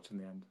Chris Middleton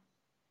in the end.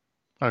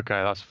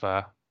 Okay, that's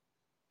fair.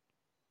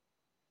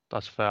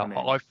 That's fair. I mean,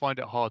 I find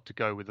it hard to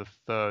go with a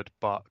third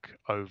Buck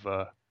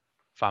over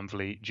Van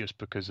Vliet just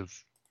because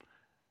of.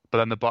 But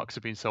then the Bucks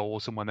have been so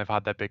awesome when they've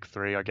had their big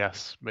three, I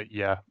guess. But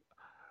yeah,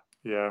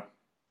 yeah,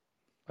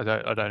 I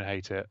don't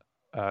hate it.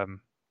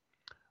 Um,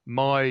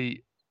 my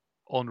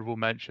honorable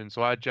mention.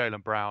 So I had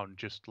Jaylen Brown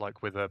just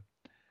like with a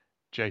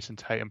Jason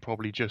Tatum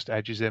probably just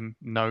edges him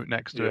note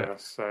next to it. yeah,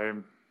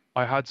 same.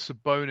 I had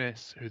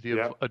Sabonis, who the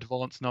Yeah,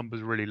 advanced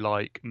numbers really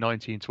like,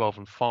 19, 12,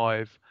 and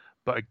 5.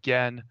 But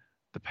again,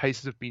 the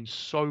paces have been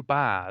so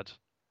bad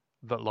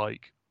that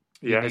like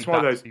you yeah. It's need one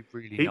of that to those. be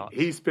really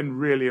nuts. He's been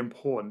really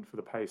important for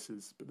the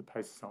Pacers, but the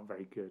Pacers aren't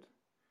very good.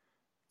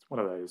 It's one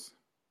of those.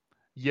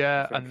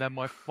 I Yeah, think. and then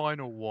my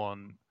final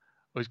one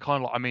was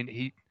kind of like, I mean,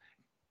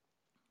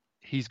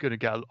 he's going to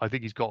get, I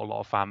think he's got a lot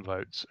of fan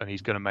votes and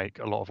he's going to make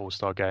a lot of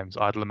All-Star games.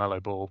 I had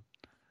LaMelo Ball.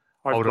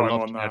 I I've would have got him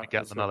loved on to that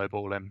get as a LaMelo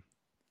Ball in.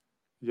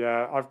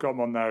 yeah. I've got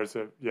him on there as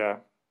a yeah.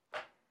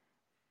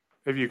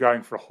 If you're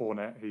going for a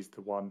Hornet, he's the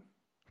one,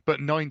 But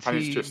and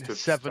he's 19, just a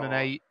 7 and star.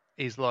 8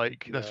 is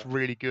like that's Yeah.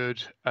 really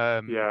good.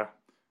 Yeah,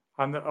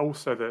 and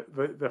also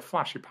the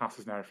flashy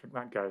passes and everything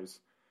that goes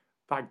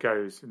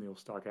in the All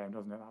Star game,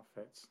 doesn't it? That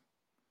fits.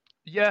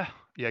 Yeah,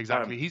 yeah,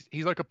 exactly. Um,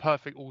 He's like a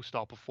perfect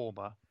all-star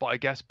performer, but I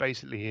guess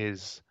basically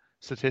his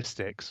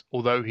statistics,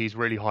 although he's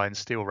really high in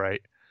steal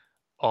rate,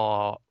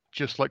 are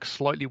just like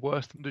slightly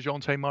worse than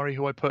DeJounte Murray,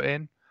 who I put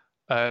in.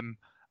 Um,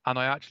 and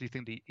I actually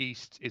think the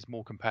East is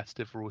more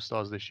competitive for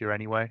All-Stars this year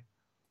anyway.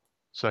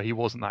 So he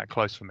wasn't that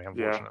close for me, yeah.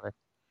 unfortunately.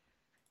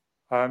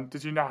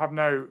 Did you not have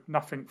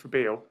nothing for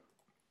Beal?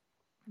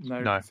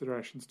 No No,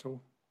 considerations at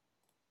all.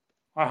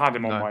 I had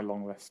him on no. my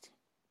long list.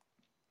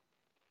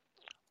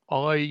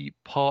 I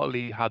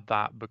partly had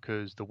that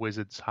because the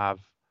Wizards have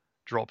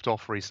dropped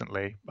off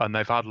recently and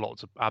they've had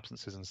lots of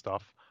absences and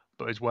stuff.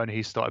 But it's when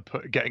he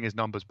started getting his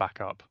numbers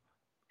back up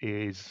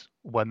is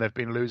when they've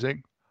been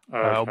losing.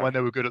 Okay. When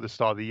they were good at the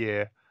start of the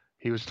year,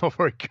 he was not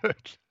very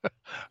good.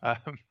 um,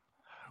 which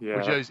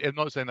Yeah. is, I'm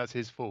not saying that's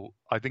his fault.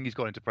 I think he's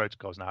got into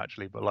protocols now,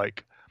 actually. But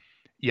like,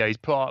 yeah, he's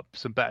put up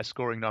some better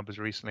scoring numbers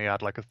recently. He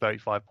had like a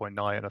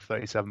 35.9 and a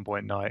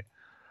 37.9.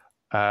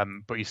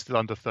 But he's still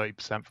under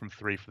 30% from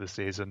three for the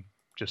season,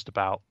 just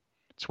about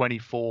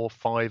 24,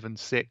 5, and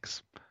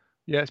 6.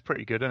 Yeah, it's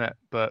pretty good, isn't it?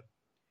 But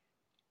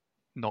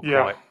not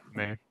Yeah. quite,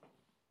 man.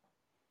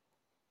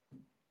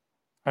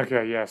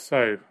 Okay. Yeah.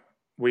 So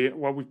we've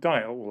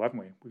done it all, haven't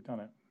we? We've done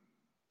it.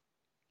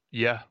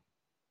 Yeah,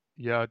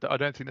 yeah. I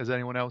don't think there's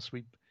anyone else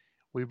we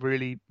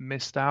really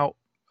missed out.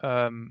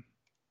 Um,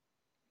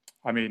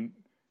 I mean,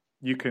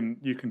 you can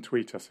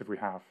tweet us if we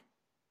have,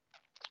 I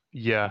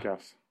yeah,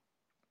 guess.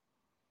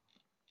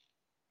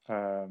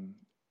 Um,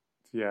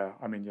 yeah.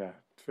 I mean, yeah.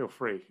 Feel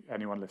free,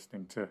 anyone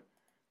listening, to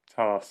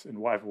tell us in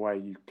whatever way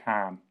you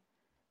can.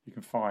 You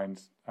can find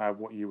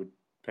what you would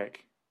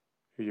pick,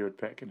 who you would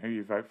pick, and who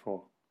you vote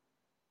for.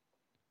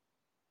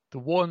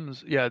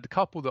 the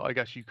couple that I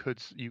guess you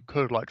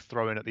could like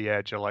throw in at the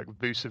edge are like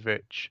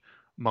Vucevic,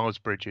 Miles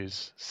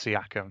Bridges,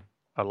 Siakam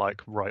are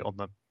like right on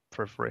the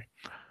periphery,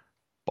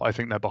 but I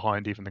think they're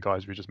behind even the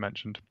guys we just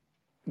mentioned.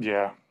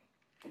 Yeah.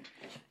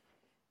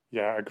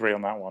 Yeah. I agree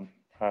on that one.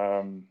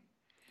 And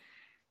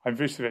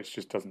Vucevic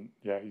just doesn't.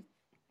 Yeah.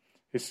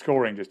 His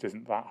scoring just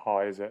isn't that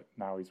high, is it?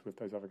 Now he's with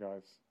those other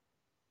guys.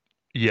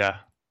 Yeah,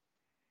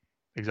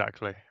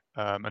 exactly.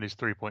 And his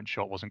 3-point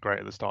shot wasn't great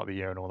at the start of the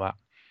year and all that.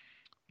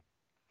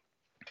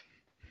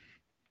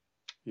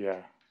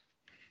 Yeah.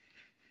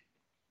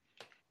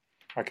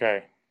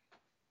 Okay.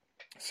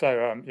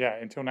 So yeah.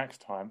 Until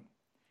next time,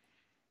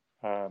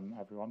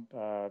 everyone.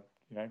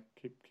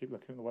 Keep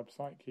looking at the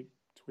website. Keep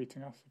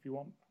tweeting us if you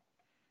want.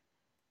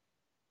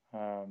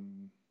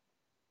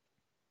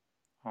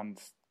 And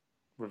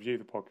review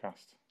the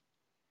podcast.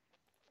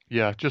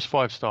 Yeah, just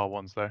 5-star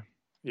ones though.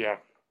 Yeah.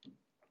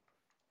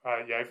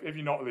 Yeah. If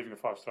you're not leaving a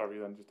 5-star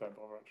review, then just don't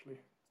bother. Actually.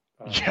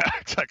 Yeah,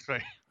 exactly.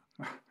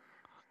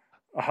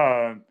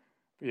 But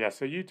yeah,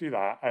 so you do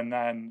that, and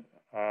then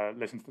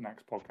listen to the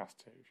next podcast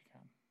too, if you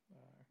can.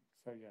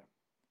 So yeah,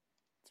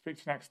 speak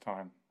to you next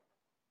time.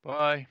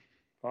 Bye.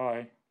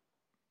 Bye.